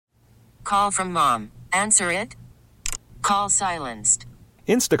Call from mom. Answer it. Call silenced.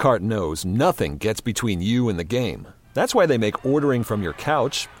 Instacart knows nothing gets between you and the game. That's why they make ordering from your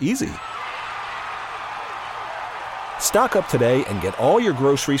couch easy. Stock up today and get all your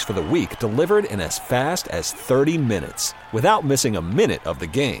groceries for the week delivered in as fast as 30 minutes without missing a minute of the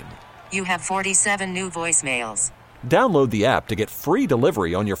game. You have 47 new voicemails. Download the app to get free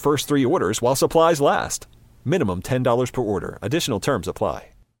delivery on your first 3 orders while supplies last. Minimum $10 per order. Additional terms apply.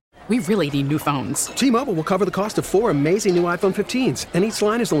 We really need new phones. T-Mobile will cover the cost of 4 amazing new iPhone 15s, and each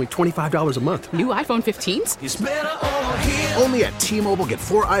line is only $25 a month. New iPhone 15s? It's better over here. Only at T-Mobile, get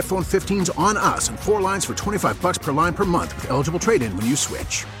 4 iPhone 15s on us and 4 lines for $25 per line per month with eligible trade-in when you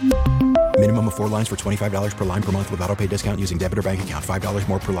switch. Minimum of 4 lines for $25 per line per month with autopay discount using debit or bank account. $5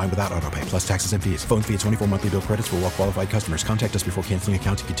 more per line without autopay, plus taxes and fees. Phone fee at 24 monthly bill credits for well-qualified customers. Contact us before canceling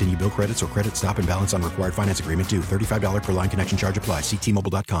account to continue bill credits or credit stop and balance on required finance agreement due. $35 per line connection charge applies. See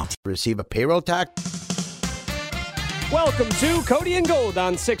T-Mobile.com. Receive a payroll tax. Welcome to Cody and Gold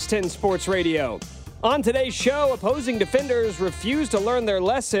on 610 Sports Radio. On today's show, opposing defenders refuse to learn their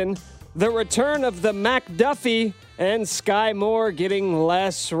lesson, the return of the McDuffie, and Sky Moore getting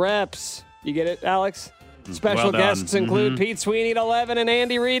less reps. You get it, Alex? Special guests include Pete Sweeney at 11 and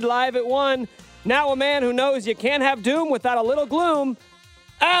Andy Reid live at 1. Now a man who knows you can't have doom without a little gloom,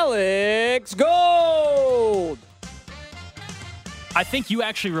 Alex Gold. I think you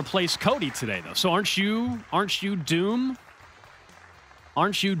actually replaced Cody today, though. So aren't you doom?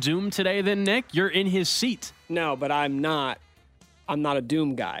 Aren't you doomed today then, Nick? You're in his seat. No, but I'm not a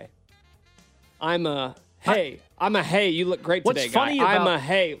doom guy. I'm a hey, you look great today, guy. I'm a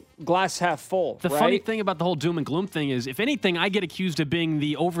hey, glass half full. The funny thing about the whole doom and gloom thing is, if anything, I get accused of being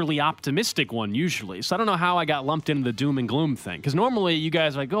the overly optimistic one usually. So I don't know how I got lumped into the doom and gloom thing. Because normally you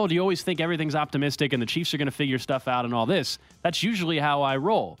guys are like, oh, do you always think everything's optimistic and the Chiefs are going to figure stuff out and all this? That's usually how I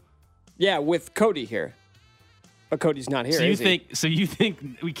roll. Yeah, with Cody here. But Cody's not here, So you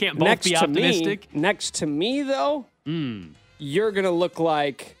think we can't both be optimistic? Next to me, though, you're going to look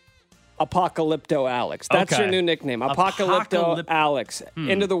like Apocalypto Alex. That's your new nickname. Apocalypto Alex.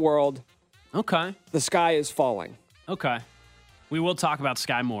 Into the world. Okay. The sky is falling. Okay. We will talk about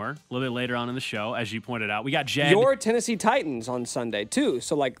Sky Moore a little bit later on in the show, as you pointed out. We got Jed. Your Tennessee Titans on Sunday, too.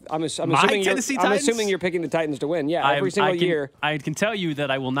 So, I'm assuming you're picking the Titans to win. Yeah, every single year. I can tell you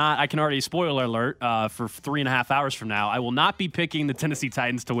that I will not. I can already spoiler alert for 3.5 hours from now. I will not be picking the Tennessee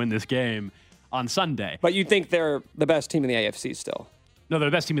Titans to win this game on Sunday. But you think they're the best team in the AFC still? No, they're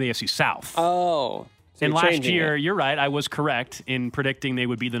the best team in the AFC South. Oh. So and last year, you're right, I was correct in predicting they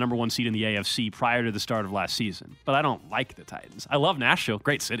would be the number 1 seed in the AFC prior to the start of last season. But I don't like the Titans. I love Nashville.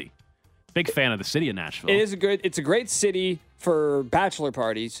 Great city. Big fan of the city of Nashville. It's a great city for bachelor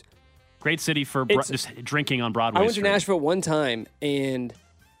parties. Great city for just drinking on Broadway. I went to Nashville one time, and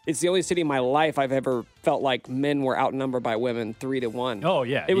it's the only city in my life I've ever felt like men were outnumbered by women 3-1. Oh,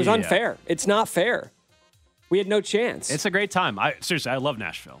 yeah. It was unfair. Yeah. It's not fair. We had no chance. It's a great time. Seriously, I love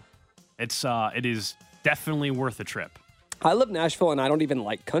Nashville. It is definitely worth a trip. I love Nashville, and I don't even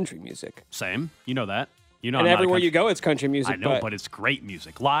like country music. Same. You know that. You know, and everywhere you go, it's country music. I know, but it's great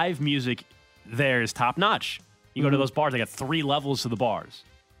music. Live music there is top notch. You go to those bars, they got 3 levels to the bars.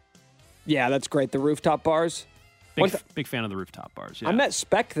 Yeah, that's great. The rooftop bars. Big fan of the rooftop bars. Yeah. I met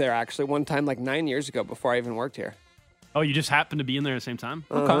Speck there actually one time, like 9 years ago, before I even worked here. Oh, you just happened to be in there at the same time?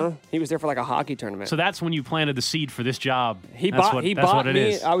 Okay. He was there for like a hockey tournament. So that's when you planted the seed for this job. He bought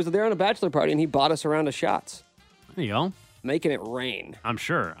me. I was there on a bachelor party, and he bought us a round of shots. There you go. Making it rain. I'm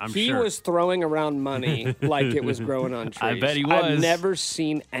sure. He was throwing around money like it was growing on trees. I bet he was. I've never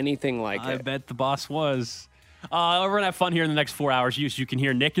seen anything like it. I bet the boss was. We're going to have fun here in the next 4 hours. You can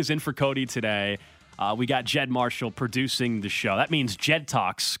hear Nick is in for Cody today. We got Jed Marshall producing the show. That means Jed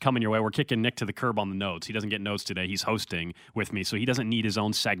Talks coming your way. We're kicking Nick to the curb on the notes. He doesn't get notes today. He's hosting with me, so he doesn't need his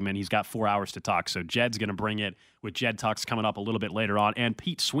own segment. He's got 4 hours to talk, so Jed's going to bring it with Jed Talks coming up a little bit later on. And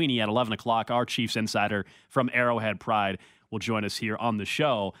Pete Sweeney at 11 o'clock, our Chiefs insider from Arrowhead Pride, will join us here on the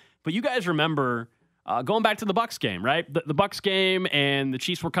show. But you guys remember going back to the Bucs game, right? The Bucs game, and the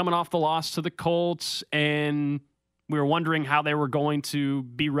Chiefs were coming off the loss to the Colts, and we were wondering how they were going to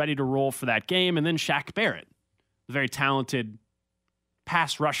be ready to roll for that game. And then Shaq Barrett, the very talented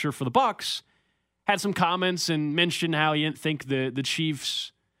pass rusher for the Bucs, had some comments and mentioned how he didn't think the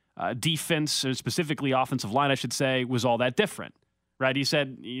Chiefs' defense, or specifically offensive line, I should say, was all that different. Right? He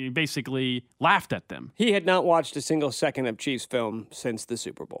said he basically laughed at them. He had not watched a single second of Chiefs film since the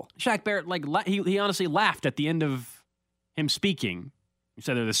Super Bowl. Shaq Barrett, he honestly laughed at the end of him speaking. He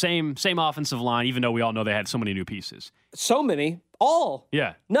said they're the same offensive line, even though we all know they had so many new pieces. So many. All.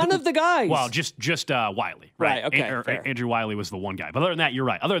 Yeah. None of the guys. Well, just Wiley, right? Okay, fair. Andrew Wiley was the one guy. But other than that, you're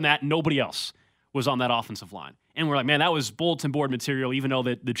right. Other than that, nobody else was on that offensive line. And we're like, man, that was bulletin board material, even though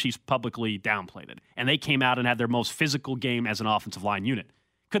the Chiefs publicly downplayed it. And they came out and had their most physical game as an offensive line unit.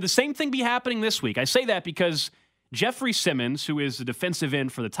 Could the same thing be happening this week? I say that because Jeffrey Simmons, who is the defensive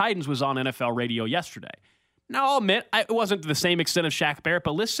end for the Titans, was on NFL radio yesterday. Now, I'll admit, it wasn't to the same extent of Shaq Barrett,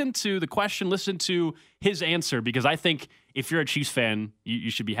 but listen to the question, listen to his answer, because I think if you're a Chiefs fan, you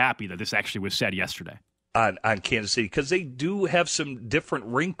should be happy that this actually was said yesterday. On Kansas City, because they do have some different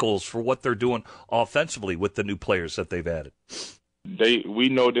wrinkles for what they're doing offensively with the new players that they've added. We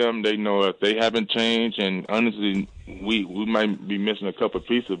know them, they know us. They haven't changed, and honestly, we might be missing a couple of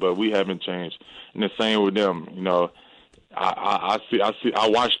pieces, but we haven't changed. And the same with them. You know, I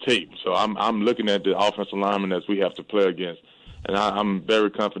watch tape, so I'm looking at the offensive linemen that we have to play against, and I'm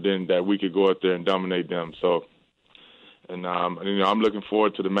very confident that we could go out there and dominate them. So, and I'm looking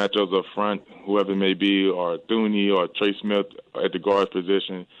forward to the matchups up front, whoever it may be, or Thuney or Trey Smith at the guard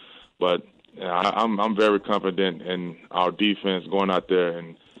position. But I'm very confident in our defense going out there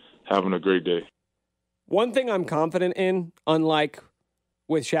and having a great day. One thing I'm confident in, unlike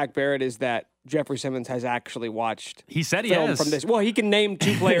with Shaq Barrett, is that Jeffrey Simmons has actually watched. He said he film has. from this. Well, he can name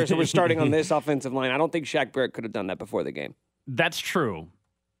 2 players who were starting on this offensive line. I don't think Shaq Barrett could have done that before the game. That's true.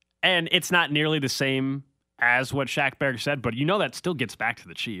 And it's not nearly the same as what Shaq Barrett said, but that still gets back to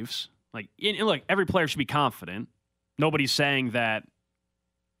the Chiefs. Like, look, every player should be confident. Nobody's saying that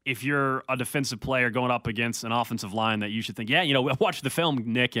if you're a defensive player going up against an offensive line that you should think, watch the film,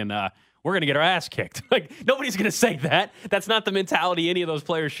 Nick, and we're going to get our ass kicked. Like, nobody's going to say that. That's not the mentality any of those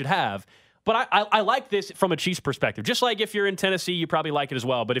players should have. But I like this from a Chiefs perspective. Just like if you're in Tennessee, you probably like it as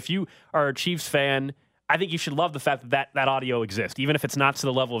well. But if you are a Chiefs fan, I think you should love the fact that audio exists, even if it's not to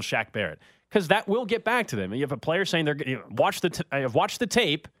the level of Shaq Barrett, because that will get back to them. You have a player saying they're going to watch the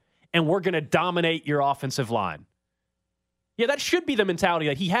tape, and we're going to dominate your offensive line. Yeah, that should be the mentality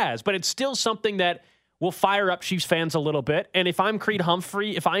that he has, but it's still something that will fire up Chiefs fans a little bit. And if I'm Creed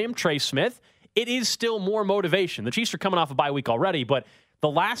Humphrey, if I am Trey Smith, it is still more motivation. The Chiefs are coming off a bye week already, but the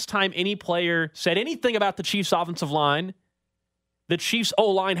last time any player said anything about the Chiefs' offensive line, the Chiefs'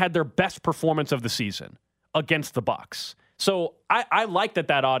 O-line had their best performance of the season against the Bucs. So I like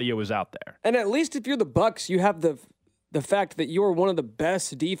that audio is out there. And at least if you're the Bucs, you have the fact that you're one of the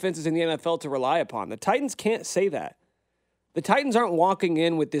best defenses in the NFL to rely upon. The Titans can't say that. The Titans aren't walking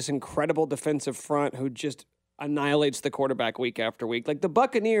in with this incredible defensive front who just annihilates the quarterback week after week. Like the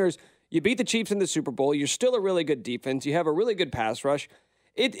Buccaneers, you beat the Chiefs in the Super Bowl. You're still a really good defense. You have a really good pass rush.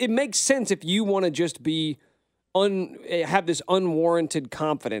 It makes sense if you want to just be have this unwarranted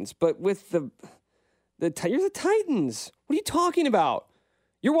confidence. But with you're the Titans. What are you talking about?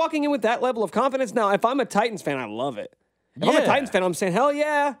 You're walking in with that level of confidence. Now, if I'm a Titans fan, I love it. If I'm a Titans fan, I'm saying, hell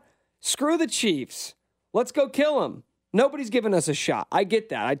yeah, screw the Chiefs. Let's go kill them. Nobody's giving us a shot. I get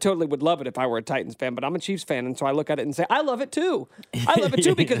that. I totally would love it if I were a Titans fan, but I'm a Chiefs fan, and so I look at it and say, I love it too. I love it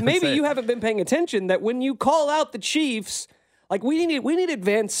too because maybe you haven't been paying attention that when you call out the Chiefs, like we need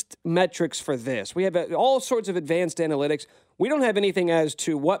advanced metrics for this. We have all sorts of advanced analytics. We don't have anything as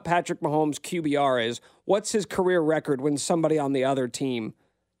to what Patrick Mahomes' QBR is. What's his career record when somebody on the other team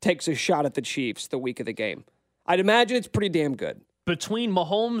takes a shot at the Chiefs the week of the game? I'd imagine it's pretty damn good. Between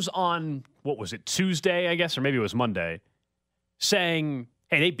Mahomes on, what was it, Tuesday, I guess, or maybe it was Monday, saying,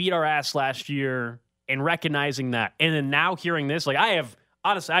 hey, they beat our ass last year, and recognizing that, and then now hearing this, like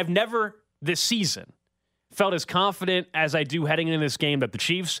I've never this season felt as confident as I do heading into this game that the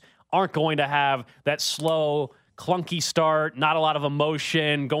Chiefs aren't going to have that slow, clunky start, not a lot of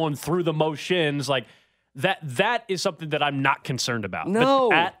emotion, going through the motions. Like that is something that I'm not concerned about.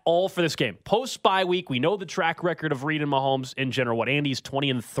 No. At all for this game. Post-bye week, we know the track record of Reed and Mahomes in general. Andy's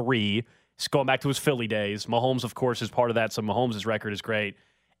 20-3. It's going back to his Philly days. Mahomes, of course, is part of that, so Mahomes' record is great.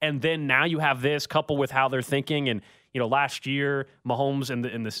 And then now you have this coupled with how they're thinking. And, last year, Mahomes and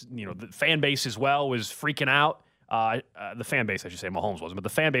the fan base as well was freaking out. The fan base, I should say, Mahomes wasn't, but the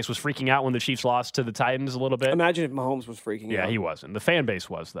fan base was freaking out when the Chiefs lost to the Titans a little bit. Imagine if Mahomes was freaking out. Yeah, he wasn't. The fan base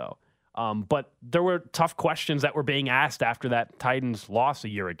was, though. But there were tough questions that were being asked after that Titans loss a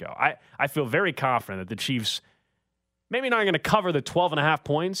year ago. I feel very confident that the Chiefs maybe not going to cover the 12.5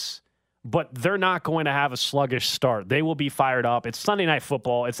 points, but they're not going to have a sluggish start. They will be fired up. It's Sunday Night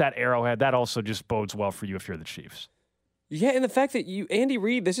Football. It's at Arrowhead. That also just bodes well for you if you're the Chiefs. Yeah, and the fact that Andy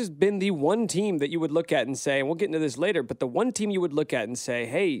Reid, this has been the one team that you would look at and say, and we'll get into this later, but the one team you would look at and say,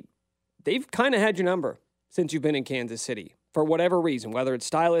 hey, they've kind of had your number since you've been in Kansas City. For whatever reason, whether it's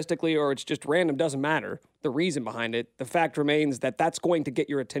stylistically or it's just random, doesn't matter. The reason behind it, the fact remains that that's going to get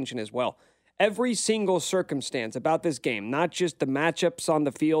your attention as well. every single circumstance about this game, not just the matchups on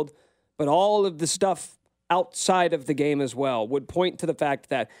the field, but all of the stuff outside of the game as well, would point to the fact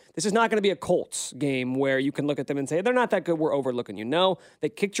that this is not going to be a Colts game where you can look at them and say, they're not that good, we're overlooking you. No, they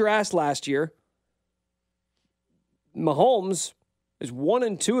kicked your ass last year. Mahomes is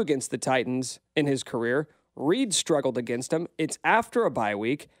 1-2 against the Titans in his career. Reed struggled against him. It's after a bye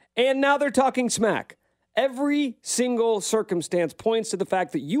week, and now they're talking smack. Every single circumstance points to the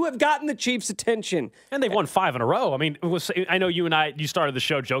fact that you have gotten the Chiefs' attention. And they've won 5 in a row. I mean, I know you started the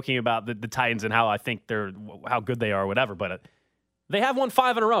show joking about the Titans and how I think how good they are or whatever, but they have won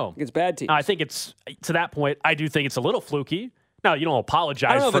 5 in a row. Against bad teams. I think it's, to that point, I do think it's a little fluky. Now, you don't apologize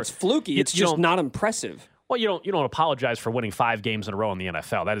I don't know if it's fluky. It's just not impressive. Well, you don't apologize for winning 5 games in a row in the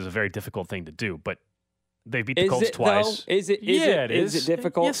NFL. That is a very difficult thing to do, but they beat the Colts twice. Though? Is it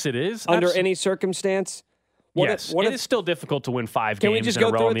difficult? Yes, it is. Under any circumstance? It is still difficult to win 5 Can games we just in a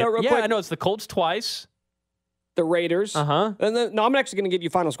go row. through it though, real quick? Yeah, I know it's the Colts twice. The Raiders. Uh-huh. No, I'm actually going to give you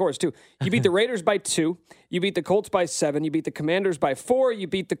final scores, too. You beat the Raiders by 2. You beat the Colts by 7. You beat the Commanders by 4. You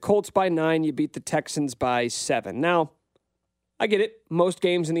beat the Colts by 9. You beat the Texans by 7. Now, I get it. Most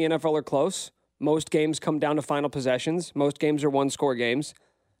games in the NFL are close. Most games come down to final possessions. Most games are one-score games.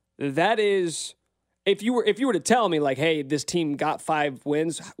 That is... If you were to tell me, like, hey, this team got 5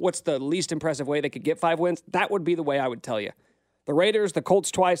 wins, what's the least impressive way they could get 5 wins? That would be the way I would tell you. The Raiders, the Colts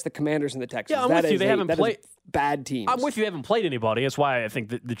twice, the Commanders, and the Texans. Yeah, I'm with you. They haven't played bad teams. I'm with you. They haven't played anybody. That's why I think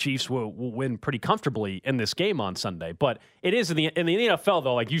that the Chiefs will win pretty comfortably in this game on Sunday. But it is in the NFL,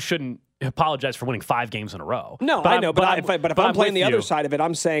 though, like, you shouldn't apologize for winning 5 games in a row. No, I know. But if I'm playing the other side of it,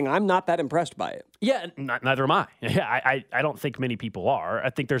 I'm saying I'm not that impressed by it. Yeah, neither am I. Yeah, I don't think many people are. I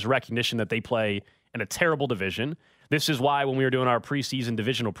think there's recognition that they play in a terrible division. This is why when we were doing our preseason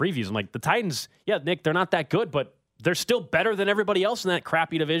divisional previews, I'm like, the Titans, yeah, Nick, they're not that good, but they're still better than everybody else in that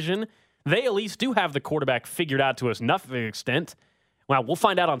crappy division. They at least do have the quarterback figured out to enough extent. Well, we'll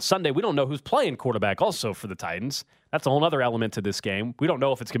find out on Sunday. We don't know who's playing quarterback also for the Titans. That's a whole other element to this game. We don't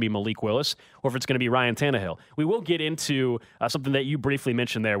know if it's going to be Malik Willis or if it's going to be Ryan Tannehill. We will get into something that you briefly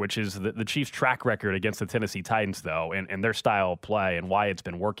mentioned there, which is the Chiefs' track record against the Tennessee Titans, though, and their style of play and why it's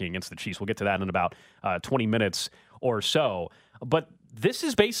been working against the Chiefs. We'll get to that in about 20 minutes or so. But this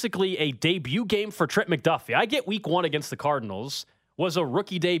is basically a debut game for Trent McDuffie. I get week 1 against the Cardinals was a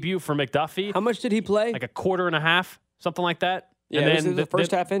rookie debut for McDuffie. How much did he play? Like a quarter and a half, something like that. Yeah, and this is the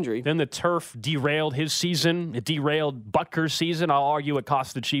first half injury. Then the turf derailed his season. It derailed Butker's season. I'll argue it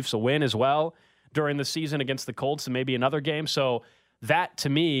cost the Chiefs a win as well during the season against the Colts and maybe another game. So that, to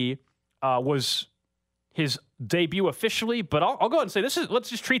me, was his debut officially. But I'll go ahead and say let's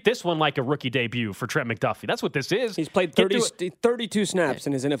just treat this one like a rookie debut for Trent McDuffie. That's what this is. He's played 32 snaps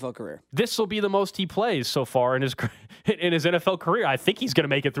in his NFL career. This will be the most he plays so far in his NFL career. I think he's going to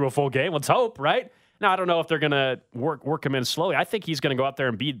make it through a full game. Let's hope, right? Now, I don't know if they're going to work him in slowly. I think he's going to go out there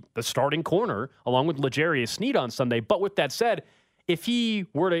and be the starting corner along with L'Jarius Sneed on Sunday. But with that said, if he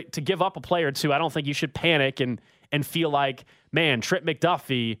were to give up a play or two, I don't think you should panic and feel like, man, Trent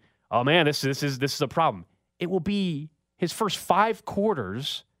McDuffie, oh, man, this is a problem. It will be his first 5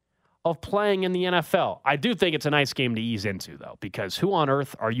 quarters of playing in the NFL. I do think it's a nice game to ease into, though, because who on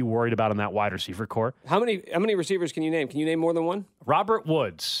earth are you worried about in that wide receiver core? How many receivers can you name? Can you name more than one? Robert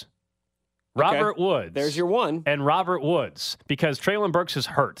Woods. Robert Woods. There's your one. And Robert Woods, because Treylon Burks is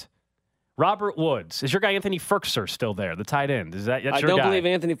hurt. Robert Woods. Is your guy Anthony Firkser still there, the tight end? That's your guy? I don't believe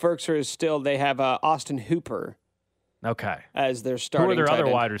Anthony Firkser is still. They have Austin Hooper. Okay. As their starting Who are their tight other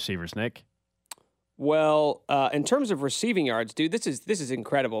end. wide receivers, Nick? Well, in terms of receiving yards, dude, this is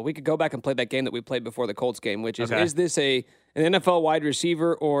incredible. We could go back and play that game that we played before the Colts game, which is, is this an NFL wide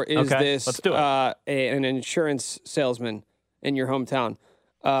receiver or is this Let's do it. An insurance salesman in your hometown?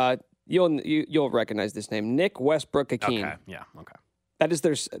 You'll recognize this name, Nick Westbrook-Akeem. Okay, yeah, okay. That is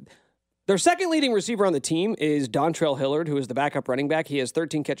their second leading receiver on the team is Dontrell Hillard, who is the backup running back. He has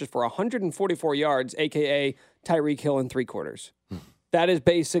 13 catches for 144 yards, a.k.a. Tyreek Hill in 3/4. That is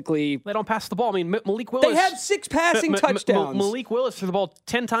basically... They don't pass the ball. I mean, Malik Willis... They had 6 passing touchdowns. Malik Willis threw the ball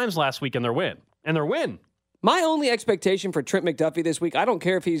 10 times last week in their win. My only expectation for Trent McDuffie this week, I don't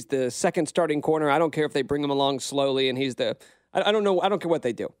care if he's the second starting corner. I don't care if they bring him along slowly and he's the... I don't know. I don't care what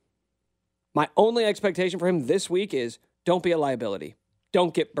they do. My only expectation for him this week is don't be a liability.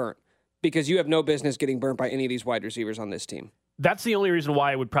 Don't get burnt. Because you have no business getting burnt by any of these wide receivers on this team. That's the only reason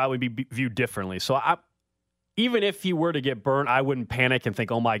why it would probably be viewed differently. So even if he were to get burnt, I wouldn't panic and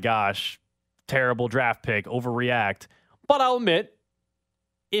think, oh my gosh, terrible draft pick, overreact. But I'll admit,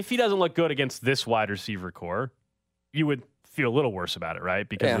 if he doesn't look good against this wide receiver core, you would feel a little worse about it, right?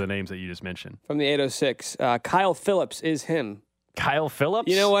 Because of the names that you just mentioned. From the 806, Kyle Phillips is him. Kyle Phillips?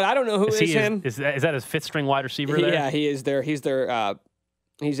 You know what? I don't know who is him. Is that his fifth string wide receiver there? Yeah, he is there.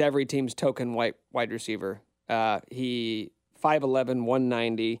 He's every team's token wide receiver. He 5'11",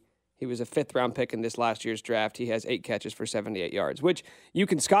 190. He was a fifth-round pick in this last year's draft. He has 8 catches for 78 yards, which you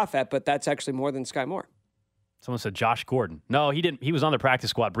can scoff at, but that's actually more than Sky Moore. Someone said Josh Gordon. No, he didn't. He was on the practice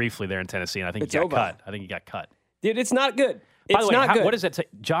squad briefly there in Tennessee, and I think he got cut. Dude, it's not good. By the way, not good. What does that say?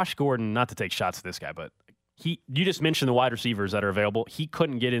 Josh Gordon, not to take shots at this guy, but you just mentioned the wide receivers that are available. He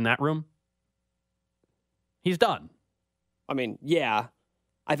couldn't get in that room. He's done. I mean, yeah.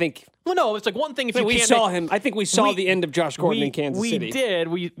 I think. Well, no, it's like one thing if you we can't saw him. I think we saw the end of Josh Gordon in Kansas City. We did.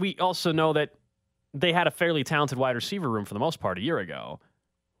 We also know that they had a fairly talented wide receiver room for the most part a year ago.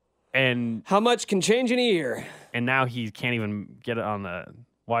 And how much can change in a year? And now he can't even get it on the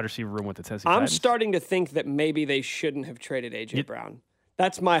wide receiver room with the Tennessee I'm Titans. starting to think that maybe they shouldn't have traded A.J. Brown.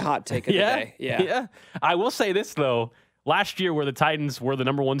 That's my hot take of the day. Yeah. I will say this, though. Last year where the Titans were the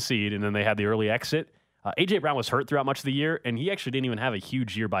number 1 seed and then they had the early exit, A.J. Brown was hurt throughout much of the year, and he actually didn't even have a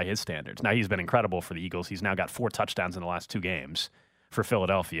huge year by his standards. Now, he's been incredible for the Eagles. He's now got 4 touchdowns in the last 2 games for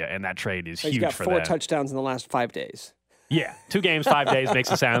Philadelphia, and that trade is huge for them. He's got 4 touchdowns in the last 5 days. Yeah, 2 games, 5 days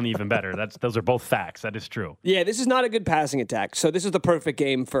makes it sound even better. Those are both facts. That is true. Yeah, this is not a good passing attack, so this is the perfect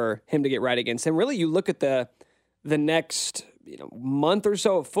game for him to get right against. And really, you look at the next month or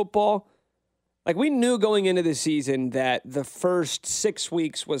so of football. Like, we knew going into the season that the first 6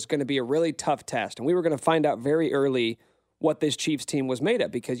 weeks was going to be a really tough test, and we were going to find out very early what this Chiefs team was made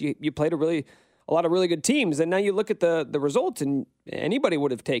of because you played a lot of really good teams, and now you look at the results, and anybody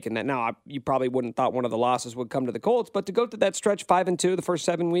would have taken that. Now, you probably wouldn't thought one of the losses would come to the Colts, but to go to that stretch 5-2 the first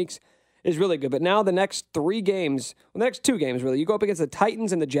 7 weeks is really good. But now the next 2 games, really, you go up against the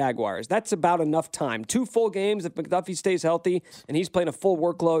Titans and the Jaguars. That's about enough time. 2 full games if McDuffie stays healthy and he's playing a full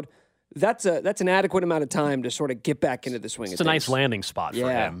workload. That's an adequate amount of time to sort of get back into the swing of things. It's a nice landing spot for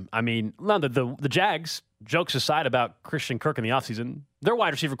him. I mean, the Jags, jokes aside about Christian Kirk in the offseason, their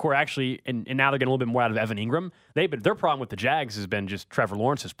wide receiver core actually, and now they're getting a little bit more out of Evan Ingram. Their problem with the Jags has been just Trevor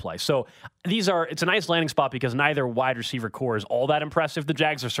Lawrence's play. So it's a nice landing spot because neither wide receiver core is all that impressive. The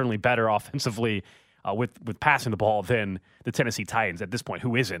Jags are certainly better offensively with passing the ball than the Tennessee Titans at this point,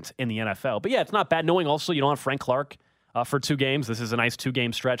 who isn't in the NFL. But yeah, it's not bad knowing also you don't have Frank Clark for 2 games. This is a nice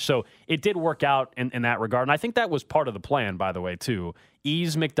 2-game stretch. So it did work out in that regard. And I think that was part of the plan, by the way, too.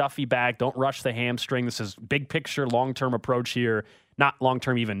 Ease McDuffie back. Don't rush the hamstring. This is big picture, long-term approach here. Not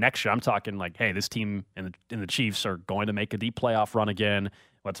long-term even next year. I'm talking like, hey, this team and the Chiefs are going to make a deep playoff run again.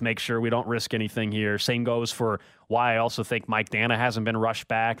 Let's make sure we don't risk anything here. Same goes for why I also think Mike Dana hasn't been rushed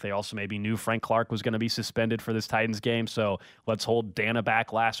back. They also maybe knew Frank Clark was going to be suspended for this Titans game. So let's hold Dana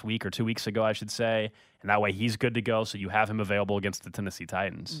back last week or 2 weeks ago, I should say. And that way he's good to go. So you have him available against the Tennessee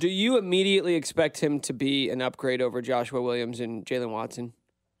Titans. Do you immediately expect him to be an upgrade over Joshua Williams and Jalen Watson?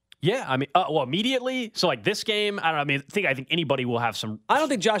 Yeah, I mean, immediately. So like this game, I don't know. I think anybody will have some. I don't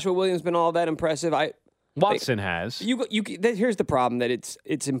think Joshua Williams has been all that impressive. Watson has. Here's the problem that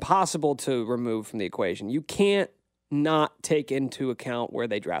it's impossible to remove from the equation. You can't not take into account where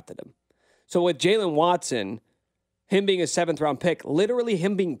they drafted him. So with Jalen Watson, him being a 7th-round pick, literally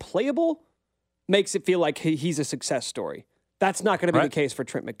him being playable makes it feel like he's a success story. That's not going to be the case for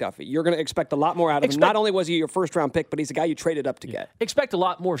Trent McDuffie. You're going to expect a lot more out of him. Not only was he your first-round pick, but he's a guy you traded up to get. Expect a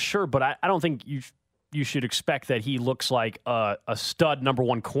lot more, sure, but I don't think you should expect that he looks like a stud number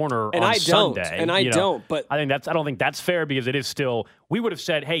 1 corner on Sunday. I don't. But I don't think that's fair because it is still. We would have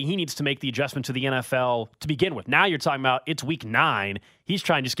said, hey, he needs to make the adjustment to the NFL to begin with. Now you're talking about it's week 9. He's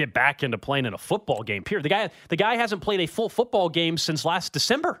trying to just get back into playing in a football game. Period. The guy hasn't played a full football game since last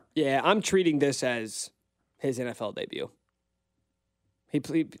December. Yeah, I'm treating this as his NFL debut. He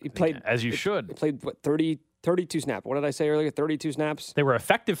played as you should. He played 32 snaps. What did I say earlier? 32 snaps? They were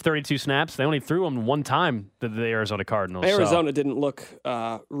effective 32 snaps. They only threw them 1 time, the Arizona Cardinals. Arizona didn't look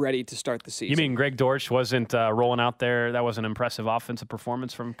ready to start the season. You mean Greg Dortch wasn't rolling out there? That was an impressive offensive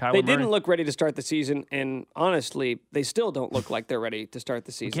performance from Kyler Murray? They didn't look ready to start the season, and honestly, they still don't look like they're ready to start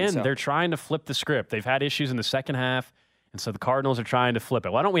the season. Again, they're trying to flip the script. They've had issues in the second half. And so the Cardinals are trying to flip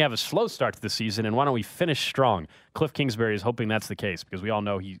it. Why don't we have a slow start to the season, and why don't we finish strong? Cliff Kingsbury is hoping that's the case because we all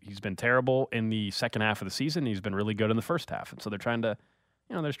know he's been terrible in the second half of the season. He's been really good in the first half. And so they're trying to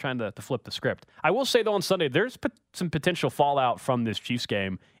flip the script. I will say, though, on Sunday, there's some potential fallout from this Chiefs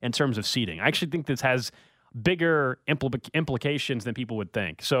game in terms of seeding. I actually think this has bigger implications than people would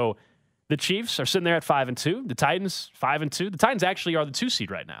think. So the Chiefs are sitting there at 5-2. The Titans, 5-2. The Titans actually are the 2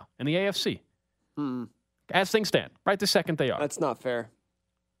 seed right now in the AFC. As things stand, right this second they are. That's not fair.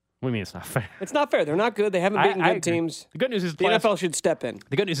 What do you mean it's not fair? It's not fair. They're not good. They haven't beaten good teams. The good news is the NFL should step in.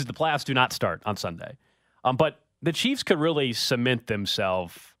 The good news is the playoffs do not start on Sunday. But the Chiefs could really cement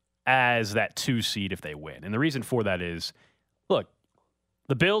themselves as that 2 seed if they win. And the reason for that is, look,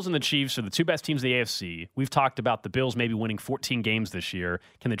 the Bills and the Chiefs are the two best teams in the AFC. We've talked about the Bills maybe winning 14 games this year.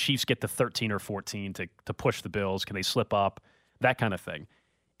 Can the Chiefs get to 13 or 14 to push the Bills? Can they slip up? That kind of thing.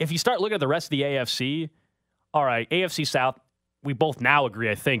 If you start looking at the rest of the AFC, all right, AFC South, we both now agree,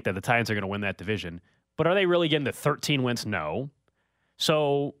 I think, that the Titans are going to win that division. But are they really getting to 13 wins? No.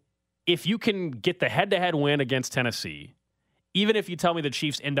 So if you can get the head-to-head win against Tennessee, even if you tell me the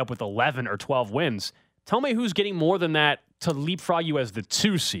Chiefs end up with 11 or 12 wins, tell me who's getting more than that to leapfrog you as the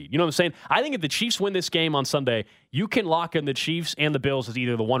 2 seed. You know what I'm saying? I think if the Chiefs win this game on Sunday, you can lock in the Chiefs and the Bills as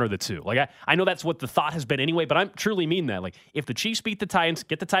either the 1 or the 2. Like I know that's what the thought has been anyway, but I truly mean that. Like if the Chiefs beat the Titans,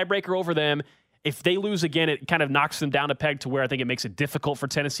 get the tiebreaker over them, if they lose again, it kind of knocks them down a peg to where I think it makes it difficult for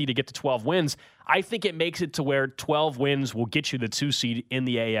Tennessee to get to 12 wins. I think it makes it to where 12 wins will get you the 2 seed in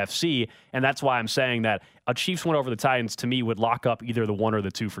the AFC, and that's why I'm saying that a Chiefs win over the Titans, to me, would lock up either the 1 or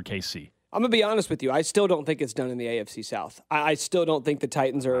the 2 for KC. I'm going to be honest with you. I still don't think it's done in the AFC South. I still don't think the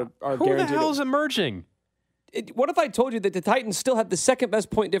Titans are guaranteed. Who the hell is emerging? What if I told you that the Titans still have the second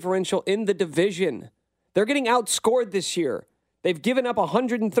best point differential in the division? They're getting outscored this year. They've given up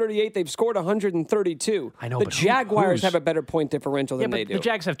 138. They've scored 132. I know, the but Jaguars have a better point differential than they do. The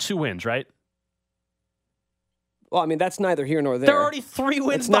Jags have 2 wins, right? Well, I mean, that's neither here nor there. They're already 3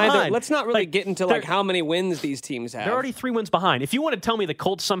 wins behind. Let's not really get into how many wins these teams have. They're already 3 wins behind. If you want to tell me the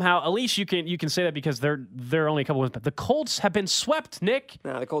Colts somehow, at least you can say that because they're only a couple wins. But the Colts have been swept, Nick.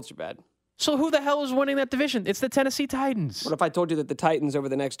 Nah, the Colts are bad. So who the hell is winning that division? It's the Tennessee Titans. What if I told you that the Titans over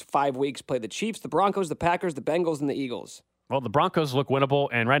the next 5 weeks play the Chiefs, the Broncos, the Packers, the Bengals, and the Eagles? Well, the Broncos look winnable,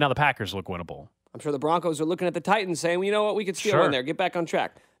 and right now the Packers look winnable. I'm sure the Broncos are looking at the Titans saying, well, you know what, we could steal in there, get back on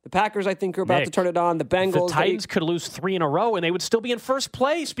track. The Packers, I think, are about to turn it on. The Bengals. The Titans could lose 3 in a row, and they would still be in first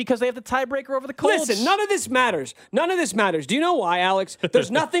place because they have the tiebreaker over the Colts. Listen, none of this matters. None of this matters. Do you know why, Alex? There's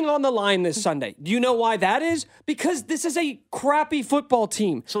nothing on the line this Sunday. Do you know why that is? Because this is a crappy football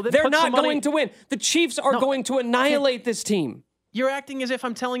team. So they're not going to win. The Chiefs are going to annihilate this team. You're acting as if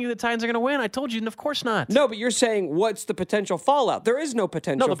I'm telling you the Titans are going to win. I told you, and of course not. No, but you're saying what's the potential fallout? There is no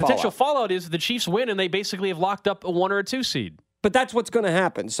potential fallout. No, the potential fallout is the Chiefs win, and they basically have locked up a 1 or a 2 seed. But that's what's going to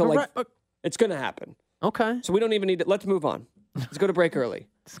happen. So, it's going to happen. Okay. So we don't even need to. Let's move on. Let's go to break early.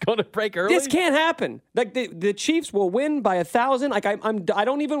 Let's go to break early? This can't happen. Like the Chiefs will win by 1,000. Like I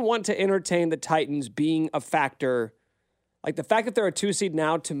don't even want to entertain the Titans being a factor. Like the fact that they're a 2 seed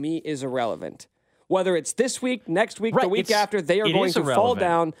now, to me, is irrelevant. Whether it's this week, next week, the week after, they are going to fall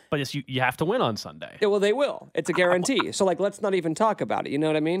down. But you have to win on Sunday. Yeah, well, they will. It's a guarantee. So, let's not even talk about it. You know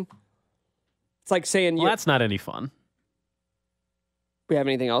what I mean? It's like saying... Well, that's not any fun. We have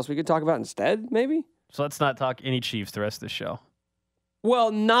anything else we could talk about instead, maybe? So let's not talk any Chiefs the rest of the show.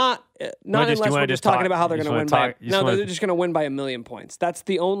 Well, not unless we're just talking about how they're going to win by... No, they're just going to win by 1,000,000 points. That's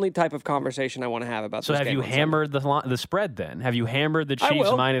the only type of conversation I want to have about this game. So have you hammered the spread then? Have you hammered the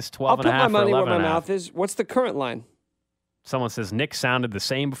Chiefs minus 12.5 I'll put my money where my 11.5? mouth is. What's the current line? Someone says Nick sounded the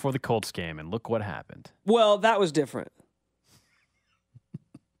same before the Colts game, and look what happened. Well, that was different.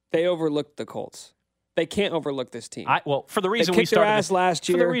 They overlooked the Colts. They can't overlook this team. For the reason we started their ass last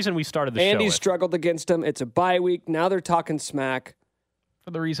year. For the reason we started the show. Andy struggled against them. It's a bye week. Now they're talking smack.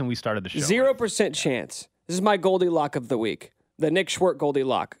 For the reason we started the show. 0% chance. This is my Goldilocks of the week. The Nick Schwartz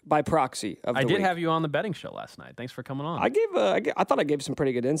Goldilocks by proxy of the week. I did have you on the betting show last night. Thanks for coming on. I thought I gave some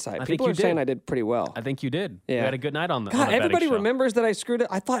pretty good insight. People are saying I did pretty well. I think you did. Yeah. You had a good night on the God, on the everybody betting show. remembers that I screwed it.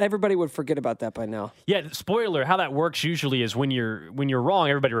 I thought everybody would forget about that by now. Yeah, spoiler, how that works usually is when you're wrong,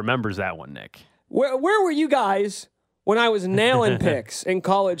 everybody remembers that one, Nick. Where were you guys when I was nailing picks in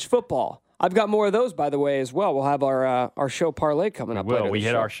college football? I've got more of those, by the way, as well. We'll have our show parlay coming up later. We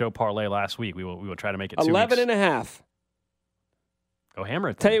hit our show parlay last week. We will try to make it 2 11 weeks. and a half. Go hammer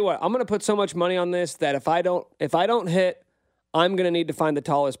it. Tell you what, I'm going to put so much money on this that if I don't hit, I'm going to need to find the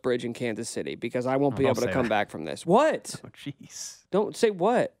tallest bridge in Kansas City because I won't be able to come back from this. What? Oh, jeez. Don't say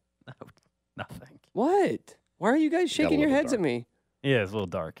what. No, nothing. What? Why are you guys shaking your heads at me? Yeah, it's a little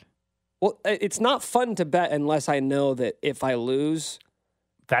dark. Well, it's not fun to bet unless I know that if I lose,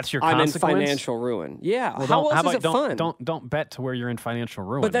 that's your I'm consequence? in financial ruin. Yeah. Well, how else is it fun? Don't bet to where you're in financial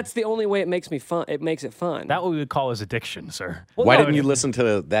ruin. But that's the only way it makes me fun. It makes it fun. That what we would call is addiction, sir. Well, why didn't you listen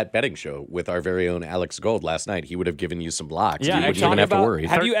to that betting show with our very own Alex Gold last night? He would have given you some locks. Yeah, you wouldn't even have to worry.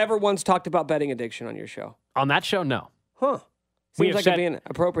 Have you ever once talked about betting addiction on your show? On that show, no. Huh. Seems like it'd be an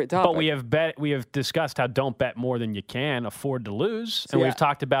appropriate topic. But we have discussed how don't bet more than you can afford to lose, and we've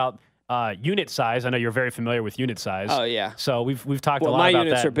talked about unit size. I know you're very familiar with unit size. Oh yeah. So we've talked a lot about that. My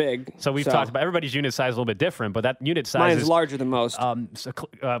units are big. So we've talked about everybody's unit size is a little bit different, but that unit size is larger than most.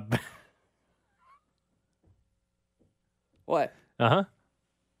 What? Uh-huh.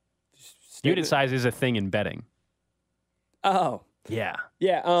 Unit size is a thing in betting. Oh. Yeah.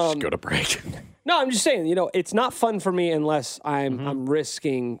 Yeah. Just go to break. No, I'm just saying, it's not fun for me unless I'm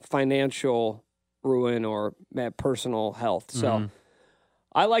risking financial ruin or personal health. So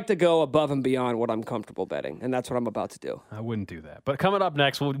I like to go above and beyond what I'm comfortable betting, and that's what I'm about to do. I wouldn't do that. But coming up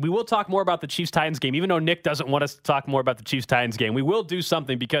next, we will talk more about the Chiefs-Titans game. Even though Nick doesn't want us to talk more about the Chiefs-Titans game, we will do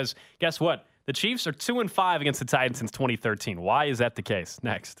something because guess what? The Chiefs are 2-5 against the Titans since 2013. Why is that the case?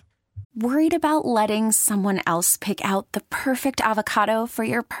 Next. Worried about letting someone else pick out the perfect avocado for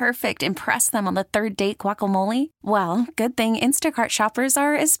your perfect impress them on the third date guacamole? Well, good thing Instacart shoppers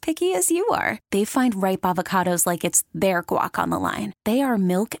are as picky as you are. They find ripe avocados like it's their guac on the line. They are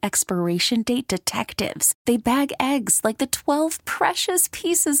milk expiration date detectives. They bag eggs like the 12 precious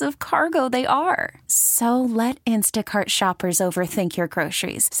pieces of cargo they are. So let Instacart shoppers overthink your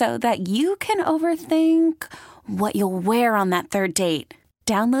groceries so that you can overthink what you'll wear on that third date.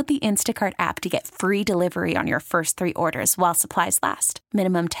 Download the Instacart app to get free delivery on your first 3 orders while supplies last.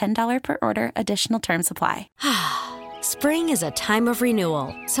 Minimum $10 per order. Additional terms apply. Spring is a time of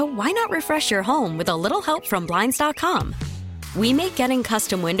renewal, so why not refresh your home with a little help from Blinds.com? We make getting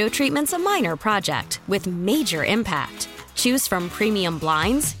custom window treatments a minor project with major impact. Choose from premium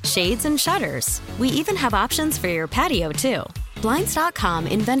blinds, shades, and shutters. We even have options for your patio, too. Blinds.com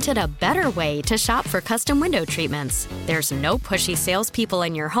invented a better way to shop for custom window treatments. There's no pushy salespeople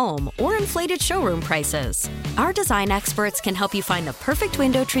in your home or inflated showroom prices. Our design experts can help you find the perfect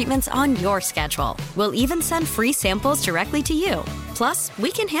window treatments on your schedule. We'll even send free samples directly to you. Plus,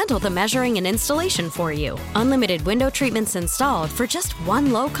 we can handle the measuring and installation for you. Unlimited window treatments installed for just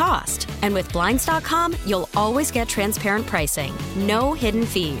one low cost. And with Blinds.com, you'll always get transparent pricing. No hidden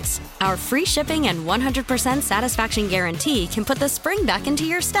fees. Our free shipping and 100% satisfaction guarantee can put the spring back into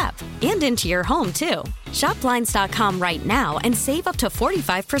your step and into your home, too. Shop Blinds.com right now and save up to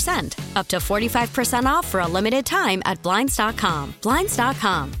 45%. Up to 45% off for a limited time at Blinds.com.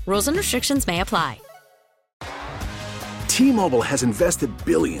 Blinds.com. Rules and restrictions may apply. T-Mobile has invested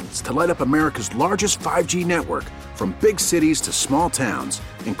billions to light up America's largest 5G network, from big cities to small towns,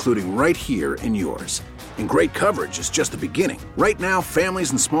 including right here in yours. And great coverage is just the beginning. Right now,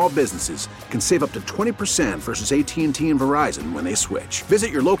 families and small businesses can save up to 20% versus AT&T and Verizon when they switch.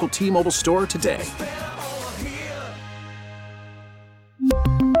 Visit your local T-Mobile store today.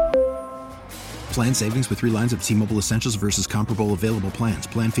 Plan savings with 3 lines of T-Mobile Essentials versus comparable available plans.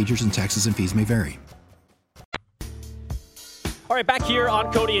 Plan features and taxes and fees may vary. All right, back here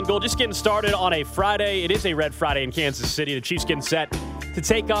on Cody and Gold, just getting started on a Friday. It is a Red Friday in Kansas City. The Chiefs getting set to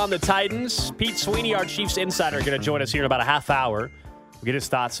take on the Titans. Pete Sweeney, our Chiefs insider, going to join us here in about a half hour. We'll get his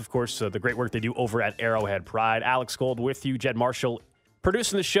thoughts, of course, the great work they do over at Arrowhead Pride. Alex Gold with you, Jed Marshall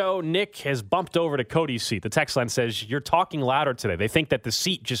producing the show. Nick has bumped over to Cody's seat. The text line says, you're talking louder today. They think that the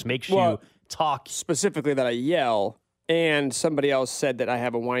seat just makes you talk. Specifically that I yell, and somebody else said that I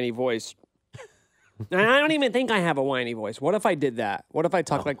have a whiny voice. And I don't even think I have a whiny voice. What if I did that? What if I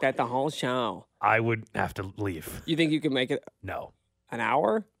talked like that the whole show? I would have to leave. You think you can make it? No. An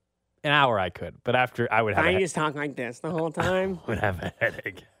hour? An hour I could, but after I would have. I just talk like this the whole time. I would have a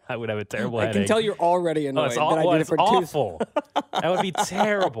headache. I would have a terrible headache. I can tell you're already annoyed. It's that I did it for awful. That would be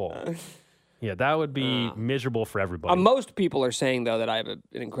terrible. Yeah, that would be miserable for everybody. Most people are saying though that I have an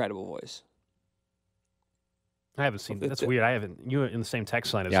incredible voice. I haven't seen that. That's weird. I haven't. You in the same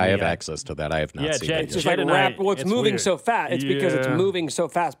text line as me. Yeah, I have access to that. I have not seen Jed, it. It's just like rap. Well, it's moving weird. so fast. It's because it's Yeah. moving so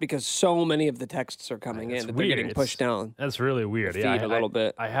fast because so many of the texts are coming in that they're getting pushed down. That's really weird. The Yeah, feed a little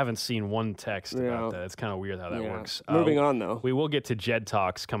bit. I haven't seen one text about that. It's kind of weird how that works. Moving on, though. We will get to Jed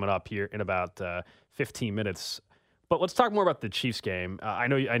Talks coming up here in about 15 minutes. But let's talk more about the Chiefs game. I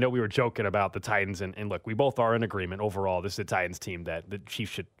know we were joking about the Titans, and look, we both are in agreement overall. This is a Titans team that the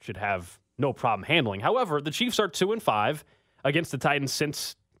Chiefs should have no problem handling. However, the Chiefs are 2-5 against the Titans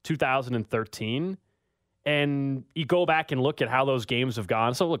since 2013. And you go back and look at how those games have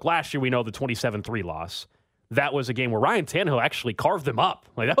gone. So, look, last year we know the 27-3 loss. That was a game where Ryan Tannehill actually carved them up.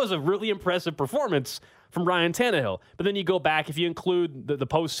 Like, that was a really impressive performance from Ryan Tannehill. But then you go back, if you include the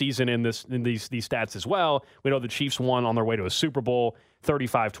postseason in these stats as well, we know the Chiefs won on their way to a Super Bowl,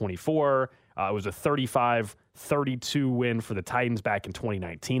 35-24. It was a 35-32 win for the Titans back in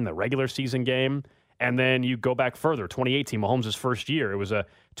 2019, the regular season game. And then you go back further, 2018, Mahomes' first year. It was a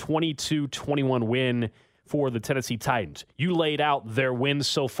 22-21 win for the Tennessee Titans. You laid out their wins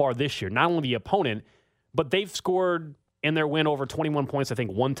so far this year, not only the opponent, but they've scored in their win over 21 points, I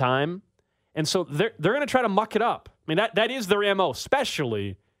think, one time. And so they're going to try to muck it up. I mean, that is their MO,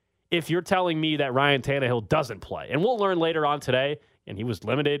 especially if you're telling me that Ryan Tannehill doesn't play. And we'll learn later on today, and he was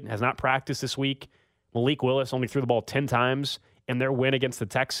limited, has not practiced this week. Malik Willis only threw the ball 10 times in their win against the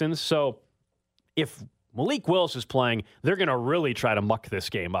Texans. So if Malik Willis is playing, they're going to really try to muck this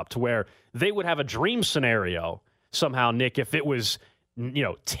game up to where they would have a dream scenario somehow, Nick, if it was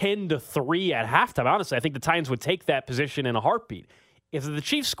 10-3 at halftime. Honestly, I think the Titans would take that position in a heartbeat. If the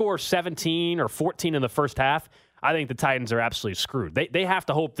Chiefs score 17 or 14 in the first half, I think the Titans are absolutely screwed. They have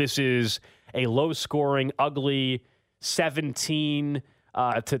to hope this is a low-scoring, ugly 17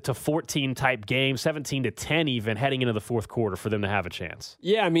 to 14 type game, 17 to 10 even, heading into the fourth quarter for them to have a chance.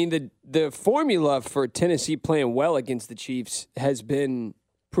 Yeah, I mean, the formula for Tennessee playing well against the Chiefs has been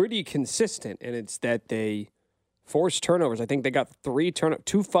pretty consistent, and it's that they force turnovers. I think they got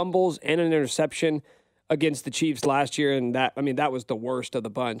 2 fumbles and an interception against the Chiefs last year, and that was the worst of the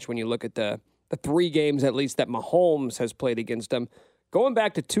bunch when you look at the 3 games at least that Mahomes has played against them. Going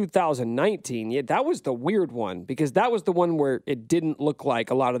back to 2019, that was the weird one because that was the one where it didn't look like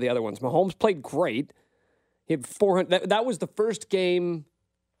a lot of the other ones. Mahomes played great. He had 400. That was the first game,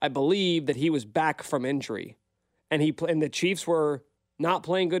 I believe, that he was back from injury, and the Chiefs were not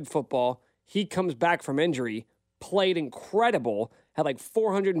playing good football. He comes back from injury, played incredible, had like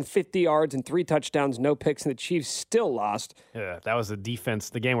 450 yards and 3 touchdowns, no picks, and the Chiefs still lost. Yeah, that was the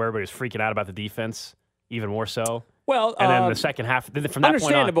defense, the game where everybody was freaking out about the defense, even more so. Well, and then the second half, from that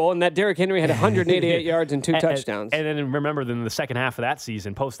understandable, point on, and that Derrick Henry had 188 yards and 2 touchdowns. And then remember, then the second half of that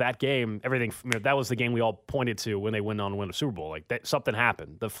season, post that game, everything that was the game we all pointed to when they went on to win the Super Bowl. Like something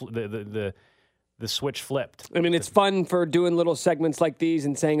happened. The switch flipped. I mean, it's fun for doing little segments like these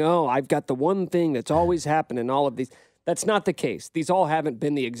and saying, "Oh, I've got the one thing that's always happened in all of these." That's not the case. These all haven't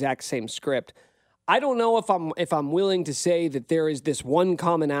been the exact same script. I don't know if I'm willing to say that there is this one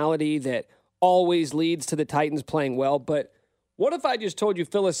commonality that always leads to the Titans playing well, but what if I just told you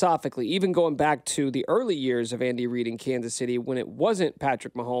philosophically, even going back to the early years of Andy Reid in Kansas City when it wasn't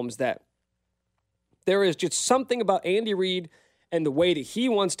Patrick Mahomes, that there is just something about Andy Reid and the way that he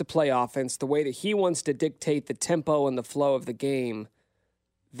wants to play offense, the way that he wants to dictate the tempo and the flow of the game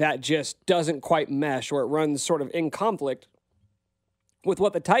that just doesn't quite mesh, or it runs sort of in conflict with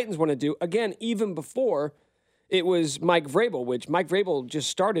what the Titans want to do. Again, even before it was Mike Vrabel, which Mike Vrabel just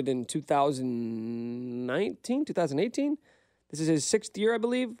started in 2018. This is his 6th year, I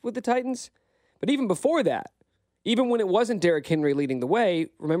believe, with the Titans. But even before that, even when it wasn't Derrick Henry leading the way,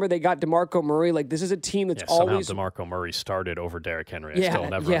 remember they got DeMarco Murray. Like, this is a team that's always... Somehow DeMarco Murray started over Derrick Henry. I still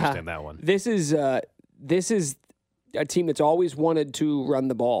never understand that one. This is a team that's always wanted to run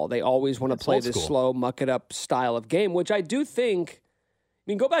the ball. They always want to play this slow, muck-it-up style of game, which I do think... I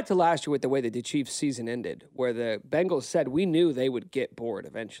mean, go back to last year with the way that the Chiefs' season ended, where the Bengals said we knew they would get bored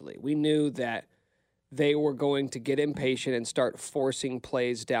eventually. We knew that they were going to get impatient and start forcing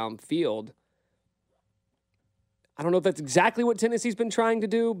plays downfield. I don't know if that's exactly what Tennessee's been trying to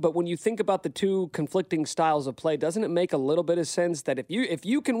do, but when you think about the 2 conflicting styles of play, doesn't it make a little bit of sense that if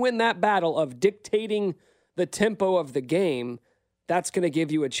you can win that battle of dictating the tempo of the game, that's going to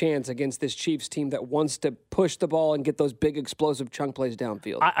give you a chance against this Chiefs team that wants to push the ball and get those big explosive chunk plays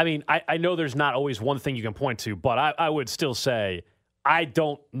downfield. I mean, I know there's not always one thing you can point to, but I would still say I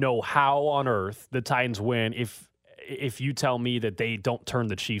don't know how on earth the Titans win if you tell me that they don't turn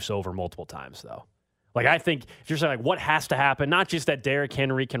the Chiefs over multiple times, though. Like, I think if you're saying, like, what has to happen, not just that Derrick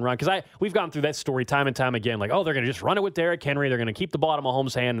Henry can run, because we've gone through that story time and time again, like, oh, they're going to just run it with Derrick Henry, they're going to keep the ball out of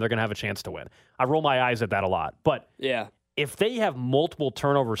Mahomes' hand, and they're going to have a chance to win. I roll my eyes at that a lot. But yeah, if they have multiple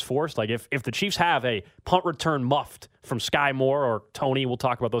turnovers forced, like if the Chiefs have a punt return muffed from Sky Moore or Tony, we'll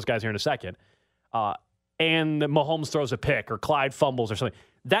talk about those guys here in a second, and Mahomes throws a pick or Clyde fumbles or something,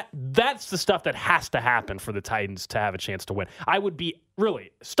 that's the stuff that has to happen for the Titans to have a chance to win. I would be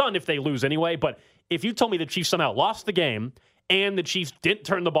really stunned if they lose anyway, but if you told me the Chiefs somehow lost the game and the Chiefs didn't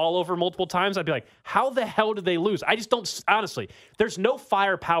turn the ball over multiple times, I'd be like, how the hell did they lose? I just don't, honestly, there's no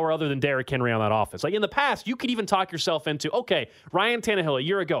firepower other than Derrick Henry on that offense. Like in the past, you could even talk yourself into, okay, Ryan Tannehill a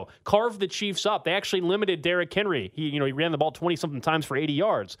year ago carved the Chiefs up. They actually limited Derrick Henry. He ran the ball 20-something times for 80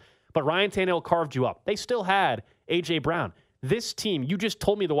 yards. But Ryan Tannehill carved you up. They still had A.J. Brown. This team, you just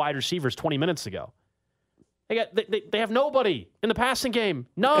told me the wide receivers 20 minutes ago. They have nobody in the passing game.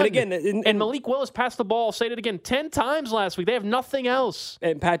 None. And again, and Malik Willis passed the ball, say it again, 10 times last week. They have nothing else.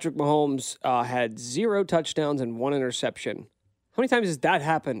 And Patrick Mahomes had 0 touchdowns and 1 interception. How many times has that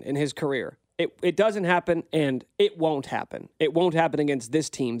happened in his career? It doesn't happen, and it won't happen. It won't happen against this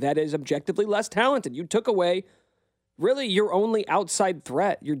team that is objectively less talented. You took away really your only outside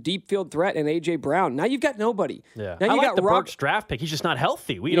threat, your deep field threat, and A.J. Brown. Now you've got nobody. Yeah. Now I like the Burks draft pick. He's just not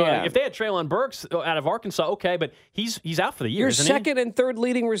healthy. If they had Treylon Burks out of Arkansas, okay, but he's out for the year, Your isn't second and third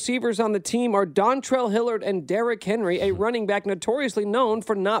leading receivers on the team are Dontrell Hillard and Derrick Henry, a running back notoriously known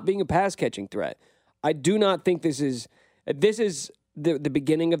for not being a pass-catching threat. I do not think this is the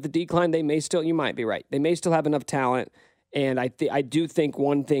beginning of the decline. They may still, you might be right. They may still have enough talent. And I do think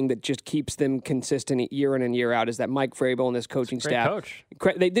one thing that just keeps them consistent year in and year out is that Mike Vrabel and this coaching staff. Coach.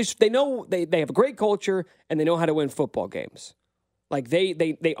 They know they have a great culture and they know how to win football games. Like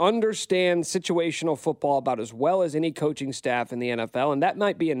they understand situational football about as well as any coaching staff in the NFL, and that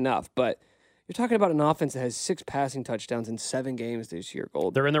might be enough. But you're talking about an offense that has 6 passing touchdowns in 7 games this year,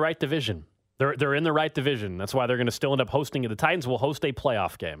 Gold. They're in the right division. They're in the right division. That's why they're going to still end up hosting it. The Titans will host a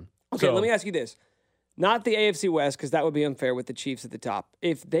playoff game. Okay, let me ask you this. Not the AFC West, because that would be unfair with the Chiefs at the top.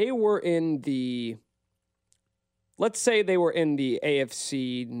 If they were in the, let's say they were in the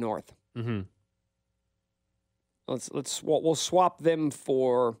AFC North. Mm-hmm. We'll swap them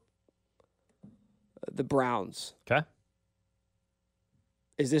for the Browns. Okay.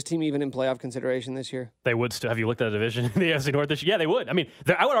 Is this team even in playoff consideration this year? They would still. Have you looked at the division in the AFC North this year? Yeah, they would. I mean,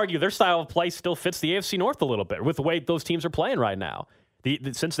 I would argue their style of play still fits the AFC North a little bit with the way those teams are playing right now. The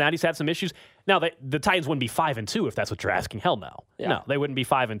Cincinnati's had some issues. Now, the Titans wouldn't be 5-2 if that's what you're asking. Hell no. Yeah. No, they wouldn't be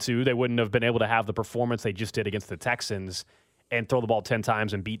 5-2. They wouldn't have been able to have the performance they just did against the Texans and throw the ball 10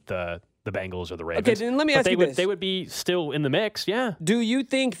 times and beat the Bengals or the Ravens. Okay, then let me ask you this. They would be still in the mix, yeah. Do you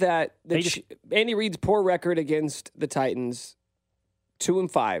think that Andy Reid's poor record against the Titans,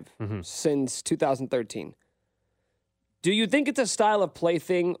 2-5 since 2013, do you think it's a style of play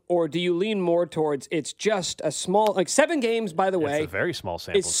thing, or do you lean more towards it's just a small, like 7 games, by the way. It's a very small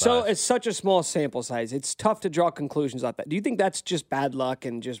sample size. It's such a small sample size. It's tough to draw conclusions off that. Do you think that's just bad luck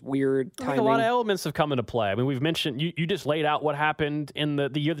and just weird timing? I think a lot of elements have come into play. I mean, we've mentioned, you just laid out what happened in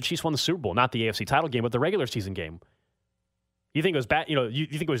the year the Chiefs won the Super Bowl, not the AFC title game, but the regular season game. You think it was bad, you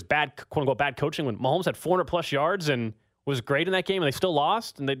think it was bad, quote unquote, bad coaching when Mahomes had 400 plus yards and was great in that game and they still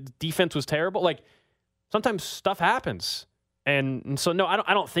lost and the defense was terrible? Like, sometimes stuff happens. And so, no,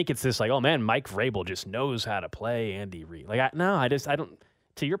 I don't think it's this like, oh, man, Mike Vrabel just knows how to play Andy Reid. Like, I don't,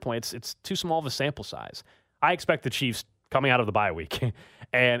 to your point, it's too small of a sample size. I expect the Chiefs coming out of the bye week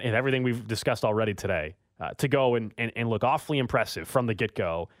and everything we've discussed already today to go and look awfully impressive from the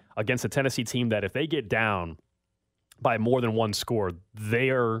get-go against a Tennessee team that if they get down by more than 1 score, they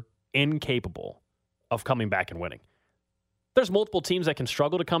are incapable of coming back and winning. There's multiple teams that can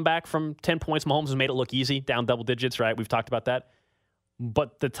struggle to come back from 10 points. Mahomes has made it look easy, down double digits, right? We've talked about that.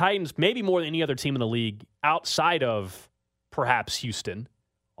 But the Titans, maybe more than any other team in the league, outside of perhaps Houston,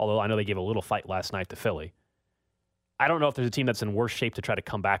 although I know they gave a little fight last night to Philly, I don't know if there's a team that's in worse shape to try to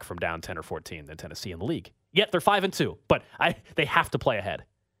come back from down 10 or 14 than Tennessee in the league. Yet they're 5-2, but they have to play ahead.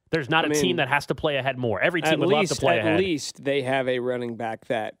 There's not a team that has to play ahead more. Every team would love to play ahead. At least they have a running back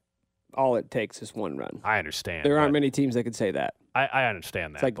that all it takes is 1 run. I understand. There aren't many teams that could say that. I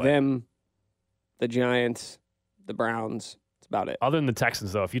understand that. It's like them, the Giants, the Browns. That's about it. Other than the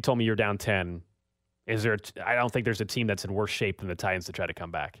Texans, though, if you told me you're down 10, I don't think there's a team that's in worse shape than the Titans to try to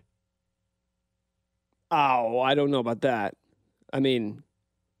come back. Oh, I don't know about that. I mean,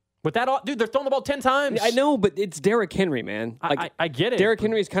 with that, dude, they're throwing the ball 10 times. I know, but it's Derrick Henry, man. Like, I get it. Derrick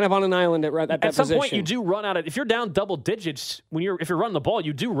Henry's kind of on an island at that position. At some point, you do run out of. If you're down double digits if you're running the ball,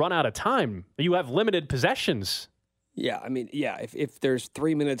 you do run out of time. You have limited possessions. Yeah, I mean, yeah. If there's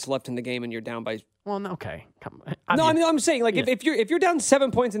 3 minutes left in the game and you're down by. Well, okay. I'm saying like if you're down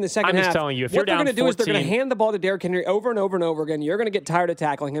 7 points in the second half, I'm just telling you, if what you're down they're going to do is they're 14, going to hand the ball to Derrick Henry over and over and over again. You're going to get tired of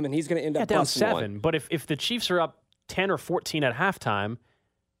tackling him, and he's going to end up down busting 7. one. But if the Chiefs are up 10 or 14 at halftime,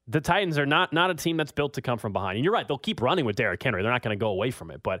 the Titans are not a team that's built to come from behind. And you're right, they'll keep running with Derrick Henry. They're not going to go away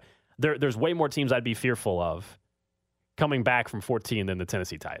from it. But there's way more teams I'd be fearful of coming back from 14 than the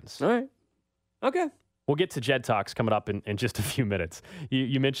Tennessee Titans. All right. Okay. We'll get to Jed Talks coming up in just a few minutes.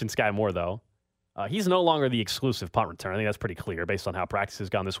 You mentioned Sky Moore, though. He's no longer the exclusive punt return. I think that's pretty clear based on how practice has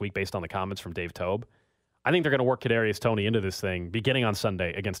gone this week, based on the comments from Dave Toub. I think they're going to work Kadarius Toney into this thing beginning on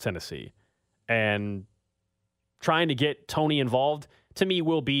Sunday against Tennessee. And trying to get Toney involved, to me,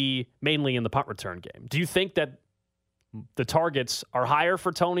 will be mainly in the punt return game. Do you think that the targets are higher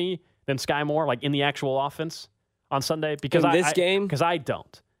for Toney than Sky Moore, like in the actual offense on Sunday? Because in this game? Because I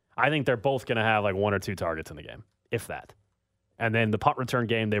don't. I think they're both going to have like 1 or 2 targets in the game, if that. And then the punt return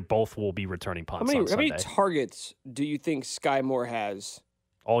game, they both will be returning punts on Sunday. How many targets do you think Sky Moore has?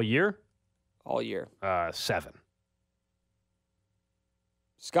 All year? All year. 7.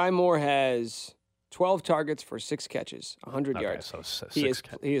 Sky Moore has 12 targets for 6 catches, 100 yards. So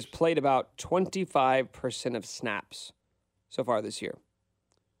he has played about 25% of snaps so far this year.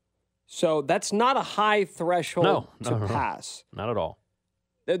 So that's not a high threshold to pass. Not at all.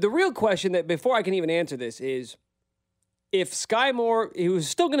 The real question that before I can even answer this is, if Sky Moore, he was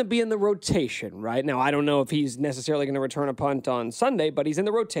still going to be in the rotation, right? Now, I don't know if he's necessarily going to return a punt on Sunday, but he's in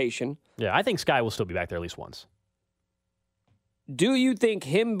the rotation. Yeah, I think Sky will still be back there at least once. Do you think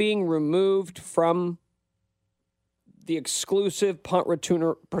him being removed from the exclusive punt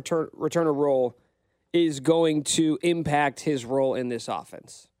returner role is going to impact his role in this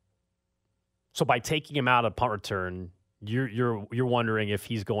offense? So by taking him out of punt return, you're wondering if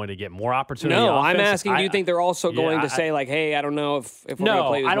he's going to get more opportunity. No, on offense? I'm asking. Do you think they're also going to say like, "Hey, I don't know if we're going to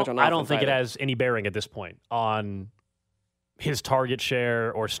play as much on offense"? I don't think it has any bearing at this point on his target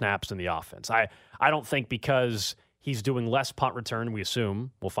share or snaps in the offense. I don't think because he's doing less punt return, we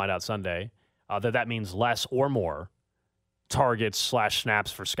assume we'll find out Sunday that means less or more targets /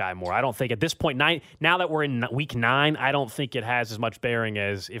 snaps for Sky Moore. I don't think at this point, now that we're in week 9, I don't think it has as much bearing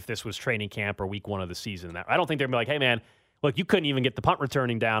as if this was training camp or week 1 of the season. I don't think they're going to be like, hey, man, look, you couldn't even get the punt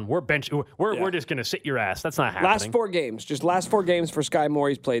returning down. We're just going to sit your ass. That's not happening. Last four games for Sky Moore.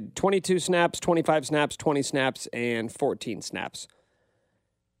 He's played 22 snaps, 25 snaps, 20 snaps, and 14 snaps.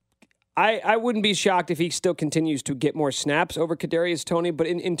 I wouldn't be shocked if he still continues to get more snaps over Kadarius Toney, but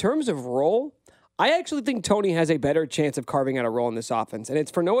in terms of role, I actually think Toney has a better chance of carving out a role in this offense, and it's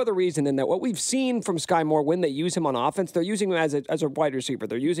for no other reason than that what we've seen from Sky Moore when they use him on offense, they're using him as a wide receiver.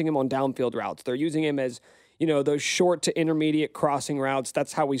 They're using him on downfield routes. They're using him as, those short to intermediate crossing routes.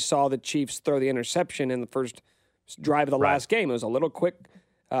 That's how we saw the Chiefs throw the interception in the first drive of the last game. It was a little quick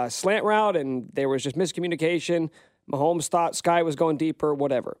slant route, and there was just miscommunication. Mahomes thought Sky was going deeper,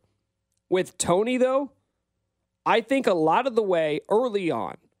 whatever. With Toney, though, I think a lot of the way early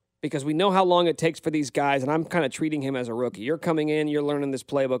on, because we know how long it takes for these guys, and I'm kind of treating him as a rookie. You're coming in, you're learning this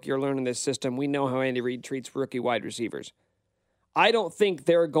playbook, you're learning this system. We know how Andy Reid treats rookie wide receivers. I don't think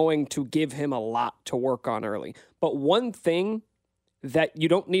they're going to give him a lot to work on early. But one thing that you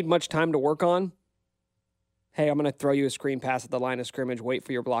don't need much time to work on, hey, I'm going to throw you a screen pass at the line of scrimmage, wait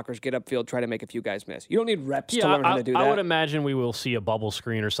for your blockers, get upfield, try to make a few guys miss. You don't need reps to learn how to do that. I would imagine we will see a bubble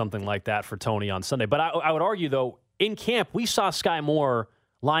screen or something like that for Toney on Sunday. But I would argue, though, in camp, we saw Sky Moore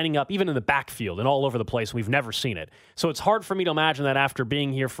lining up even in the backfield and all over the place. We've never seen it. So it's hard for me to imagine that after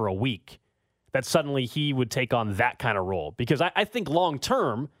being here for a week, that suddenly he would take on that kind of role. Because I think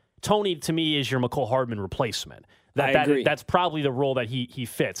long-term, Toney, to me, is your McCole Hardman replacement. I agree. That's probably the role that he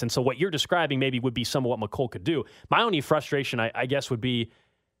fits. And so what you're describing maybe would be some of what McCole could do. My only frustration, I guess, would be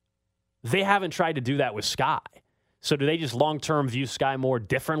they haven't tried to do that with Sky. So do they just long-term view Sky Moore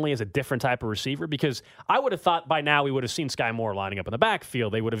differently as a different type of receiver? Because I would have thought by now we would have seen Sky Moore lining up in the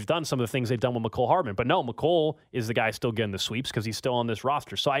backfield. They would have done some of the things they've done with McCole Hardman. But no, McCole is the guy still getting the sweeps because he's still on this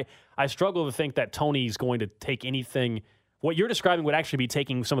roster. So I struggle to think that Toney's going to take anything. What you're describing would actually be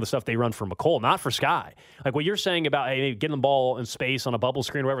taking some of the stuff they run for McCole, not for Sky. Like what you're saying about maybe getting the ball in space on a bubble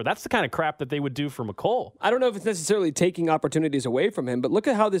screen or whatever, that's the kind of crap that they would do for McCole. I don't know if it's necessarily taking opportunities away from him, but look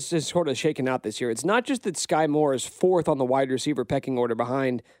at how this is sort of shaken out this year. It's not just that Sky Moore is 4th on the wide receiver pecking order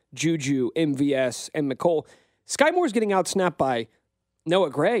behind Juju, MVS, and McCole. Sky Moore is getting outsnapped by Noah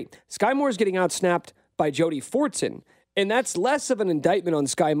Gray. Sky Moore is getting outsnapped by Jody Fortson. And that's less of an indictment on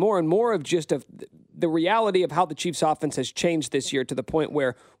Sky Moore and more of just the reality of how the Chiefs' offense has changed this year to the point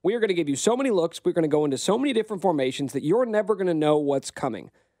where we are going to give you so many looks, we're going to go into so many different formations that you're never going to know what's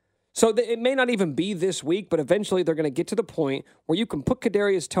coming. So it may not even be this week, but eventually they're going to get to the point where you can put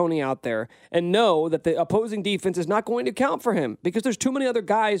Kadarius Toney out there and know that the opposing defense is not going to count for him because there's too many other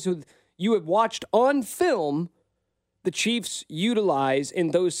guys who you have watched on film the Chiefs utilize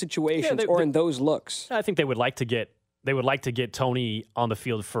in those situations or in those looks. I think they would like to get Toney on the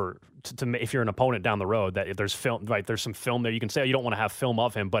field to if you're an opponent down the road, that if there's film, right, there's some film there. You can say you don't want to have film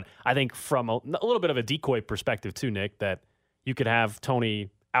of him, but I think from a little bit of a decoy perspective too, Nick, that you could have Toney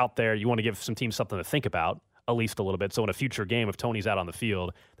out there. You want to give some teams something to think about, at least a little bit. So in a future game, if Toney's out on the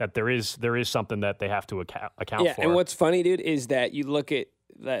field, that there is something that they have to account for. Yeah, and what's funny, dude, is that you look at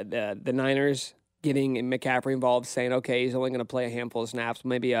the Niners getting McCaffrey involved, saying, okay, he's only going to play a handful of snaps,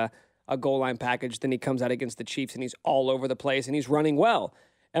 maybe a goal line package. Then he comes out against the Chiefs and he's all over the place and he's running well.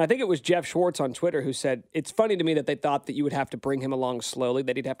 And I think it was Jeff Schwartz on Twitter who said, it's funny to me that they thought that you would have to bring him along slowly,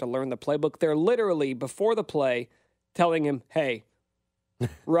 that he'd have to learn the playbook. They're literally, before the play, telling him, hey,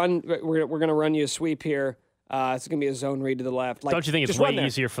 we're going to run you a sweep here. It's going to be a zone read to the left. Don't you think it's way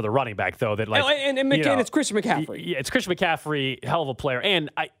easier for the running back, though? That it's Christian McCaffrey. Yeah, it's Christian McCaffrey, hell of a player. And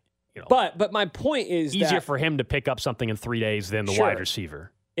But my point is easier for him to pick up something in 3 days than the wide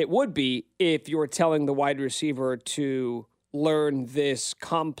receiver. It would be if you were telling the wide receiver to learn this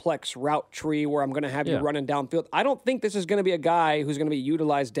complex route tree where I'm going to have you running downfield. I don't think this is going to be a guy who's going to be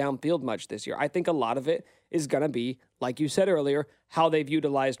utilized downfield much this year. I think a lot of it is going to be, like you said earlier, how they've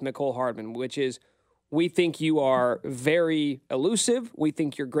utilized McCole Hardman, which is We think you are very elusive. We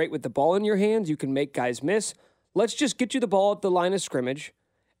think you're great with the ball in your hands. You can make guys miss. Let's just get you the ball at the line of scrimmage,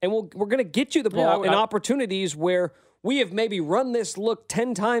 and we're going to get you the ball in opportunities where we have maybe run this look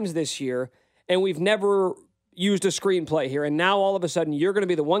 10 times this year, and we've never used a screenplay here. And now all of a sudden you're going to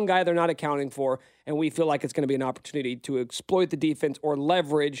be the one guy they're not accounting for, and we feel like it's going to be an opportunity to exploit the defense or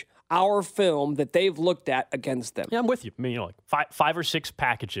leverage our film that they've looked at against them. Yeah, I'm with you. I mean, like five or six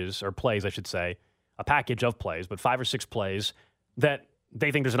packages or plays, I should say, a package of plays, but 5 or 6 plays that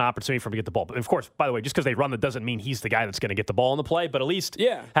they think there's an opportunity for him to get the ball. But of course, by the way, just because they run that doesn't mean he's the guy that's going to get the ball in the play, but at least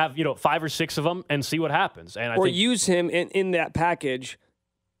have 5 or 6 of them and see what happens. And I think use him in that package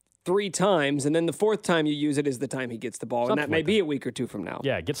 3 times, and then the 4th time you use it is the time he gets the ball, and that may be a week or 2 from now.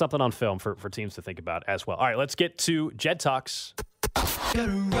 Yeah, get something on film for teams to think about as well. All right, let's get to Jed Talks. Gotta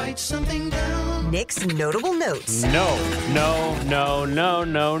write something down. Nick's notable notes. No.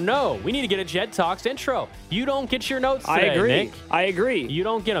 We need to get a Jed Talks intro. You don't get your notes today, I agree. You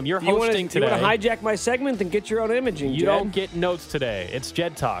don't get them. You're hosting today. You want to hijack my segment? Then get your own imaging, You don't get notes today. It's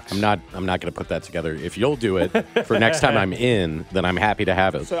Jed Talks. I'm not going to put that together. If you'll do it for next time I'm in, then I'm happy to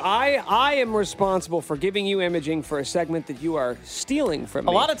have it. So I am responsible for giving you imaging for a segment that you are stealing from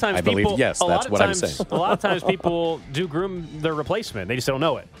me. A lot of times I believe, yes, that's what I'm saying. A lot of times people do groom their replacement. They just don't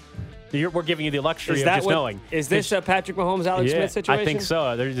know it. We're giving you the luxury of just knowing. Is this a Patrick Mahomes, Alex Smith situation? I think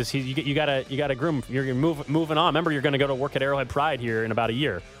so. There's just you gotta groom. You're moving on. Remember, you're going to go to work at Arrowhead Pride here in about a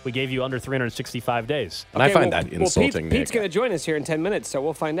year. We gave you under 365 days. And I find that insulting. Pete's going to join us here in 10 minutes, so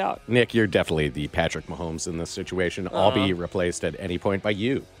we'll find out. Nick, you're definitely the Patrick Mahomes in this situation. I'll be replaced at any point by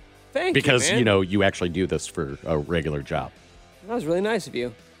you. Thank you, because man. You actually do this for a regular job. That was really nice of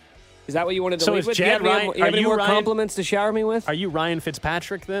you. Is that what you wanted to So leave is with? Jed Do you have any more Ryan- compliments to shower me with? Are you Ryan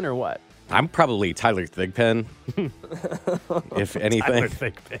Fitzpatrick then, or what? I'm probably Tyler Thigpen, if anything. Tyler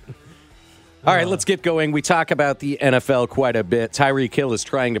Thigpen. All right, let's get going. We talk about the NFL quite a bit. Tyreek Hill is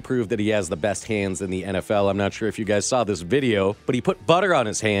trying to prove that he has the best hands in the NFL. I'm not sure if you guys saw this video, but he put butter on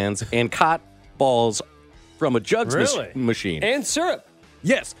his hands and caught balls from a jugs machine. And syrup.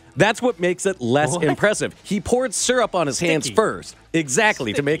 Yes, that's what makes it less impressive. He poured syrup on his hands first,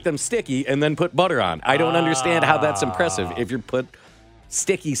 exactly, to make them sticky, and then put butter on. I don't understand how that's impressive if you put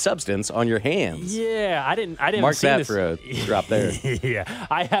sticky substance on your hands. Yeah, I didn't Mark see that this. for a drop there. Yeah,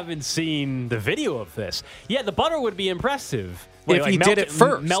 I haven't seen the video of this. Yeah, the butter would be impressive. If he did it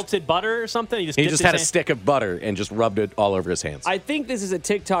first. Melted butter or something? He just had a stick of butter and just rubbed it all over his hands. I think this is a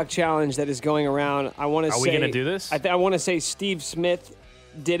TikTok challenge that is going around. I want to say. Are we going to do this? I want to say Steve Smith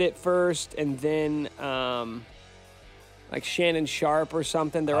did it first, and then like Shannon Sharp or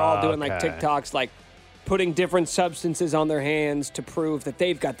something. They're all doing like TikToks, like putting different substances on their hands to prove that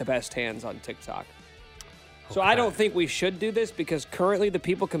they've got the best hands on TikTok. So I don't think we should do this because currently the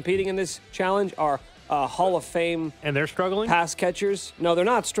people competing in this challenge are Hall of Fame. And they're struggling? Pass catchers. No, they're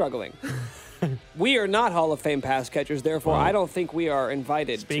not struggling. We are not Hall of Fame pass catchers. Therefore, I don't think we are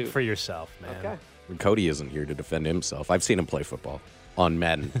invited to. Speak for yourself, man. Okay. Cody isn't here to defend himself. I've seen him play football. On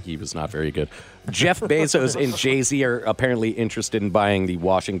Madden, he was not very good. Jeff Bezos and Jay-Z are apparently interested in buying the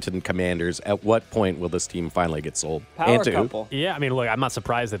Washington Commanders. At what point will this team finally get sold? Power couple. Yeah, I mean, look, I'm not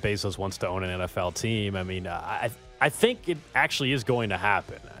surprised that Bezos wants to own an NFL team. I mean, I think it actually is going to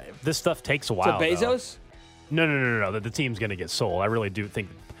happen. This stuff takes a while. To Bezos? Though. No. The team's going to get sold. I really do think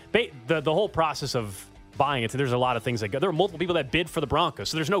the whole process of buying it, there's a lot of things that go. There are multiple people that bid for the Broncos,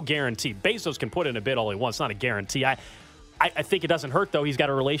 so there's no guarantee. Bezos can put in a bid all he wants. It's not a guarantee. I think it doesn't hurt, though. He's got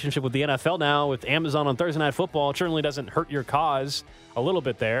a relationship with the NFL now, with Amazon on Thursday Night Football. It certainly doesn't hurt your cause a little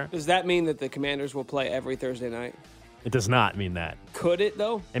bit there. Does that mean that the Commanders will play every Thursday night? It does not mean that. Could it,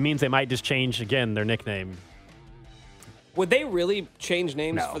 though? It means they might just change, again, their nickname. Would they really change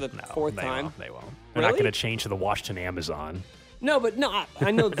names for the fourth time? They won't. Really? They're not going to change to the Washington Amazon. No, I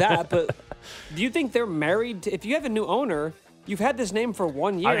know that, but do you think they're married? If you have a new owner, you've had this name for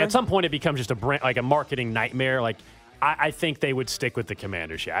 1 year. At some point, it becomes just a marketing nightmare. Like, I think they would stick with the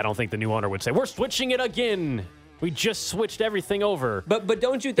Commanders. Yeah, I don't think the new owner would say, we're switching it again. We just switched everything over. But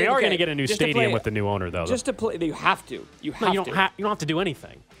don't you think they are going to get a new stadium with the new owner, though? Just to play, you have to. You don't have to do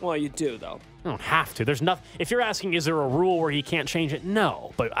anything. Well, you do, though. You don't have to. There's nothing. If you're asking, is there a rule where he can't change it?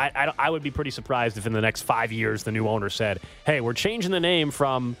 No. But I would be pretty surprised if in the next 5 years the new owner said, hey, we're changing the name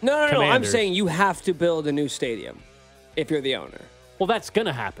from No. Commanders. I'm saying you have to build a new stadium if you're the owner. Well, that's going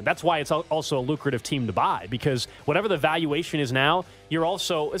to happen. That's why it's also a lucrative team to buy, because whatever the valuation is now,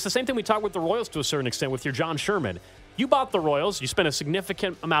 it's the same thing we talked with the Royals to a certain extent with your John Sherman. you bought the Royals, you spent a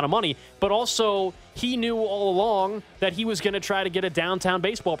significant amount of money, but also he knew all along that he was going to try to get a downtown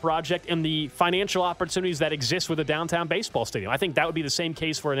baseball project and the financial opportunities that exist with a downtown baseball stadium. I think that would be the same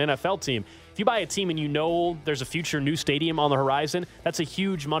case for an NFL team. If you buy a team and you know there's a future new stadium on the horizon, that's a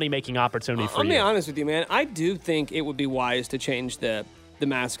huge money-making opportunity for you. I'll be honest with you, man. I do think it would be wise to change the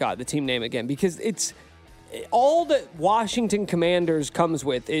mascot, the team name again, because it's all that Washington Commanders comes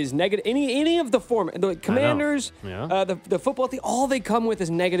with is negative. Any of the the Commanders, the football team, all they come with is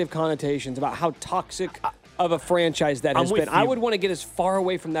negative connotations about how toxic of a franchise that has been. I would want to get as far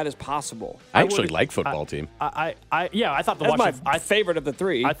away from that as possible. I actually like football team. I thought that's my favorite of the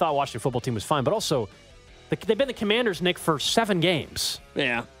three. I thought Washington football team was fine, but also they've been the Commanders, Nick, for 7 games.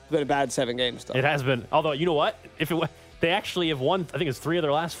 Yeah, it's been a bad 7 games though. It has been. Although you know what, they actually have won, I think it's 3 of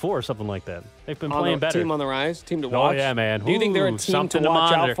their last 4 or something like that. They've been playing better. Team on the rise? Team to watch? Oh, yeah, man. Do you think they're a team to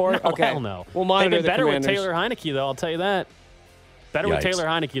watch out for? No, okay. Hell no. We'll monitor They've been better Commanders. with Taylor Heineke, though, I'll tell you that. Better with Yikes. Taylor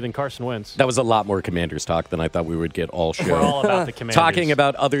Heineke than Carson Wentz. That was a lot more Commanders talk than I thought we would get all show. We're all about the Commanders. Talking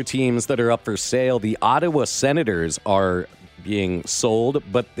about other teams that are up for sale, the Ottawa Senators are being sold,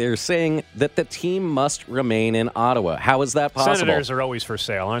 but they're saying that the team must remain in Ottawa. How is that possible? Senators are always for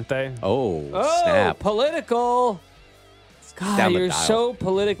sale, aren't they? Oh, snap. Political. God, you're so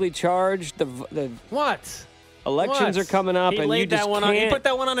politically charged. The what? Elections What? are coming up, He and laid you just that one can't. on. He put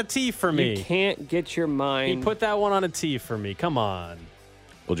that one on a tee for me. You can't get your mind. He put that one on a tee for me. Come on.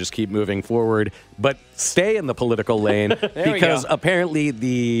 We'll just keep moving forward, but stay in the political lane we because go. apparently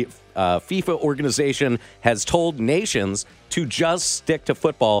the FIFA organization has told nations to just stick to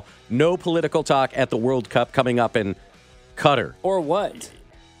football. No political talk at the World Cup coming up in Qatar. Or what?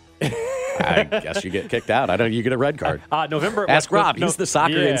 I guess you get kicked out. I don't. You get a red card. November. Ask Rob. He's the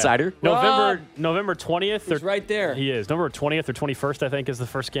soccer insider. November 20th. He's right there. He is. November 20th or 21st, I think, is the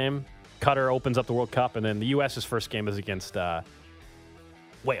first game. Qatar opens up the World Cup, and then the U.S.'s first game is against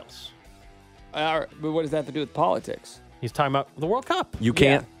Wales. But what does that have to do with politics? He's talking about the World Cup. You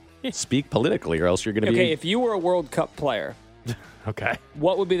can't speak politically, or else you're going to be. Okay, if you were a World Cup player, okay,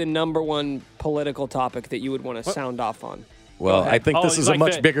 what would be the number one political topic that you would want to sound off on? Well, I think this is a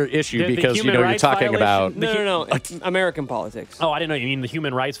much bigger issue because you're talking about no, American politics. Oh, I didn't know. You mean the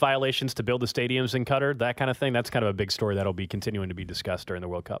human rights violations to build the stadiums in Qatar, that kind of thing? That's kind of a big story that'll be continuing to be discussed during the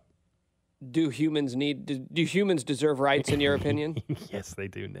World Cup. Do humans deserve rights, in your opinion? Yes, they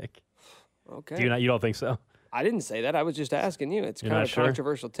do, Nick. Okay. Do you not? You don't think so? I didn't say that. I was just asking you. It's You're kind not of a sure?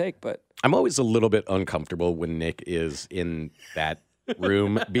 controversial take, but I'm always a little bit uncomfortable when Nick is in that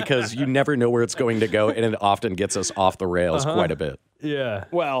room because you never know where it's going to go, and it often gets us off the rails quite a bit. Yeah.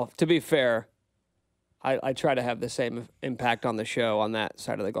 Well, to be fair, I try to have the same impact on the show on that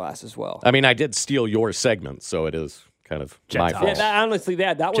side of the glass as well. I mean, I did steal your segment, so it is kind of my fault. Yeah, honestly,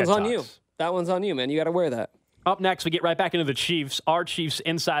 that one's Jet on you. Talks. That one's on you, man. You got to wear that. Up next, we get right back into the Chiefs. Our Chiefs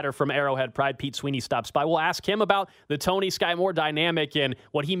insider from Arrowhead Pride, Pete Sweeney, stops by. We'll ask him about the Tony Sky Moore dynamic and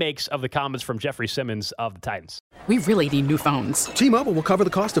what he makes of the comments from Jeffrey Simmons of the Titans. We really need new phones. T-Mobile will cover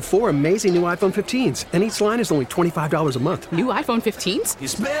the cost of 4 amazing new iPhone 15s, and each line is only $25 a month. New iPhone 15s?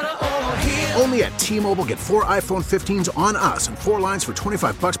 It's better over here. Only at T-Mobile, get 4 iPhone 15s on us and 4 lines for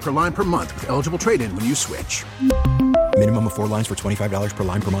 $25 per line per month with eligible trade-in when you switch. Minimum of 4 lines for $25 per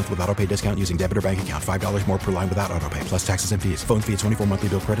line per month with autopay discount using debit or bank account. $5 more per line without autopay, plus taxes and fees. Phone fee at 24 monthly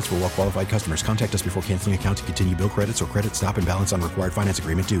bill credits for well-qualified customers. Contact us before canceling account to continue bill credits or credit stop and balance on required finance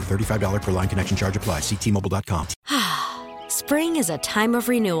agreement due. $35 per line connection charge applies. See T-Mobile.com. Spring is a time of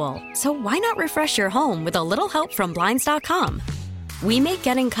renewal, so why not refresh your home with a little help from Blinds.com? We make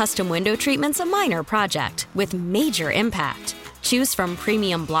getting custom window treatments a minor project with major impact. Choose from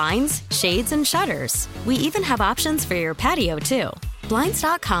premium blinds, shades, and shutters. We even have options for your patio, too.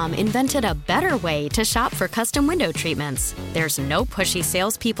 Blinds.com invented a better way to shop for custom window treatments. There's no pushy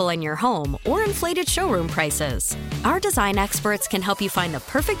salespeople in your home or inflated showroom prices. Our design experts can help you find the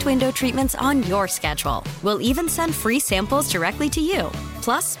perfect window treatments on your schedule. We'll even send free samples directly to you.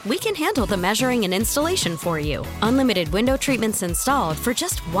 Plus, we can handle the measuring and installation for you. Unlimited window treatments installed for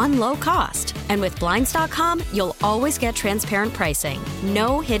just one low cost. And with Blinds.com, you'll always get transparent pricing.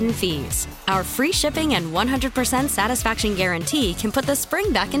 No hidden fees. Our free shipping and 100% satisfaction guarantee can put the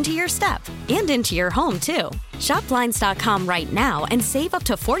spring back into your step and into your home, too. Shop Blinds.com right now and save up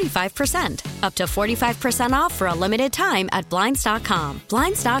to 45%. Up to 45% off for a limited time at Blinds.com.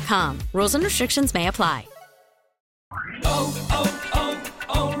 Blinds.com. Rules and restrictions may apply.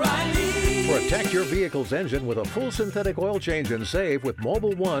 O'Reilly. For a Protect your vehicle's engine with a full synthetic oil change and save with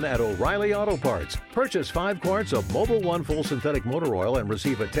Mobil 1 at O'Reilly Auto Parts. Purchase 5 quarts of Mobil 1 full synthetic motor oil and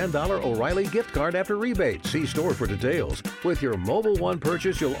receive a $10 O'Reilly gift card after rebate. See store for details. With your Mobil 1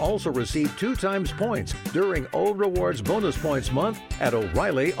 purchase, you'll also receive 2 times points during O Rewards Bonus Points Month at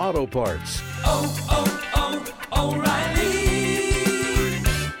O'Reilly Auto Parts. O'Reilly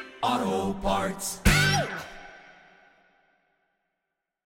Auto Parts.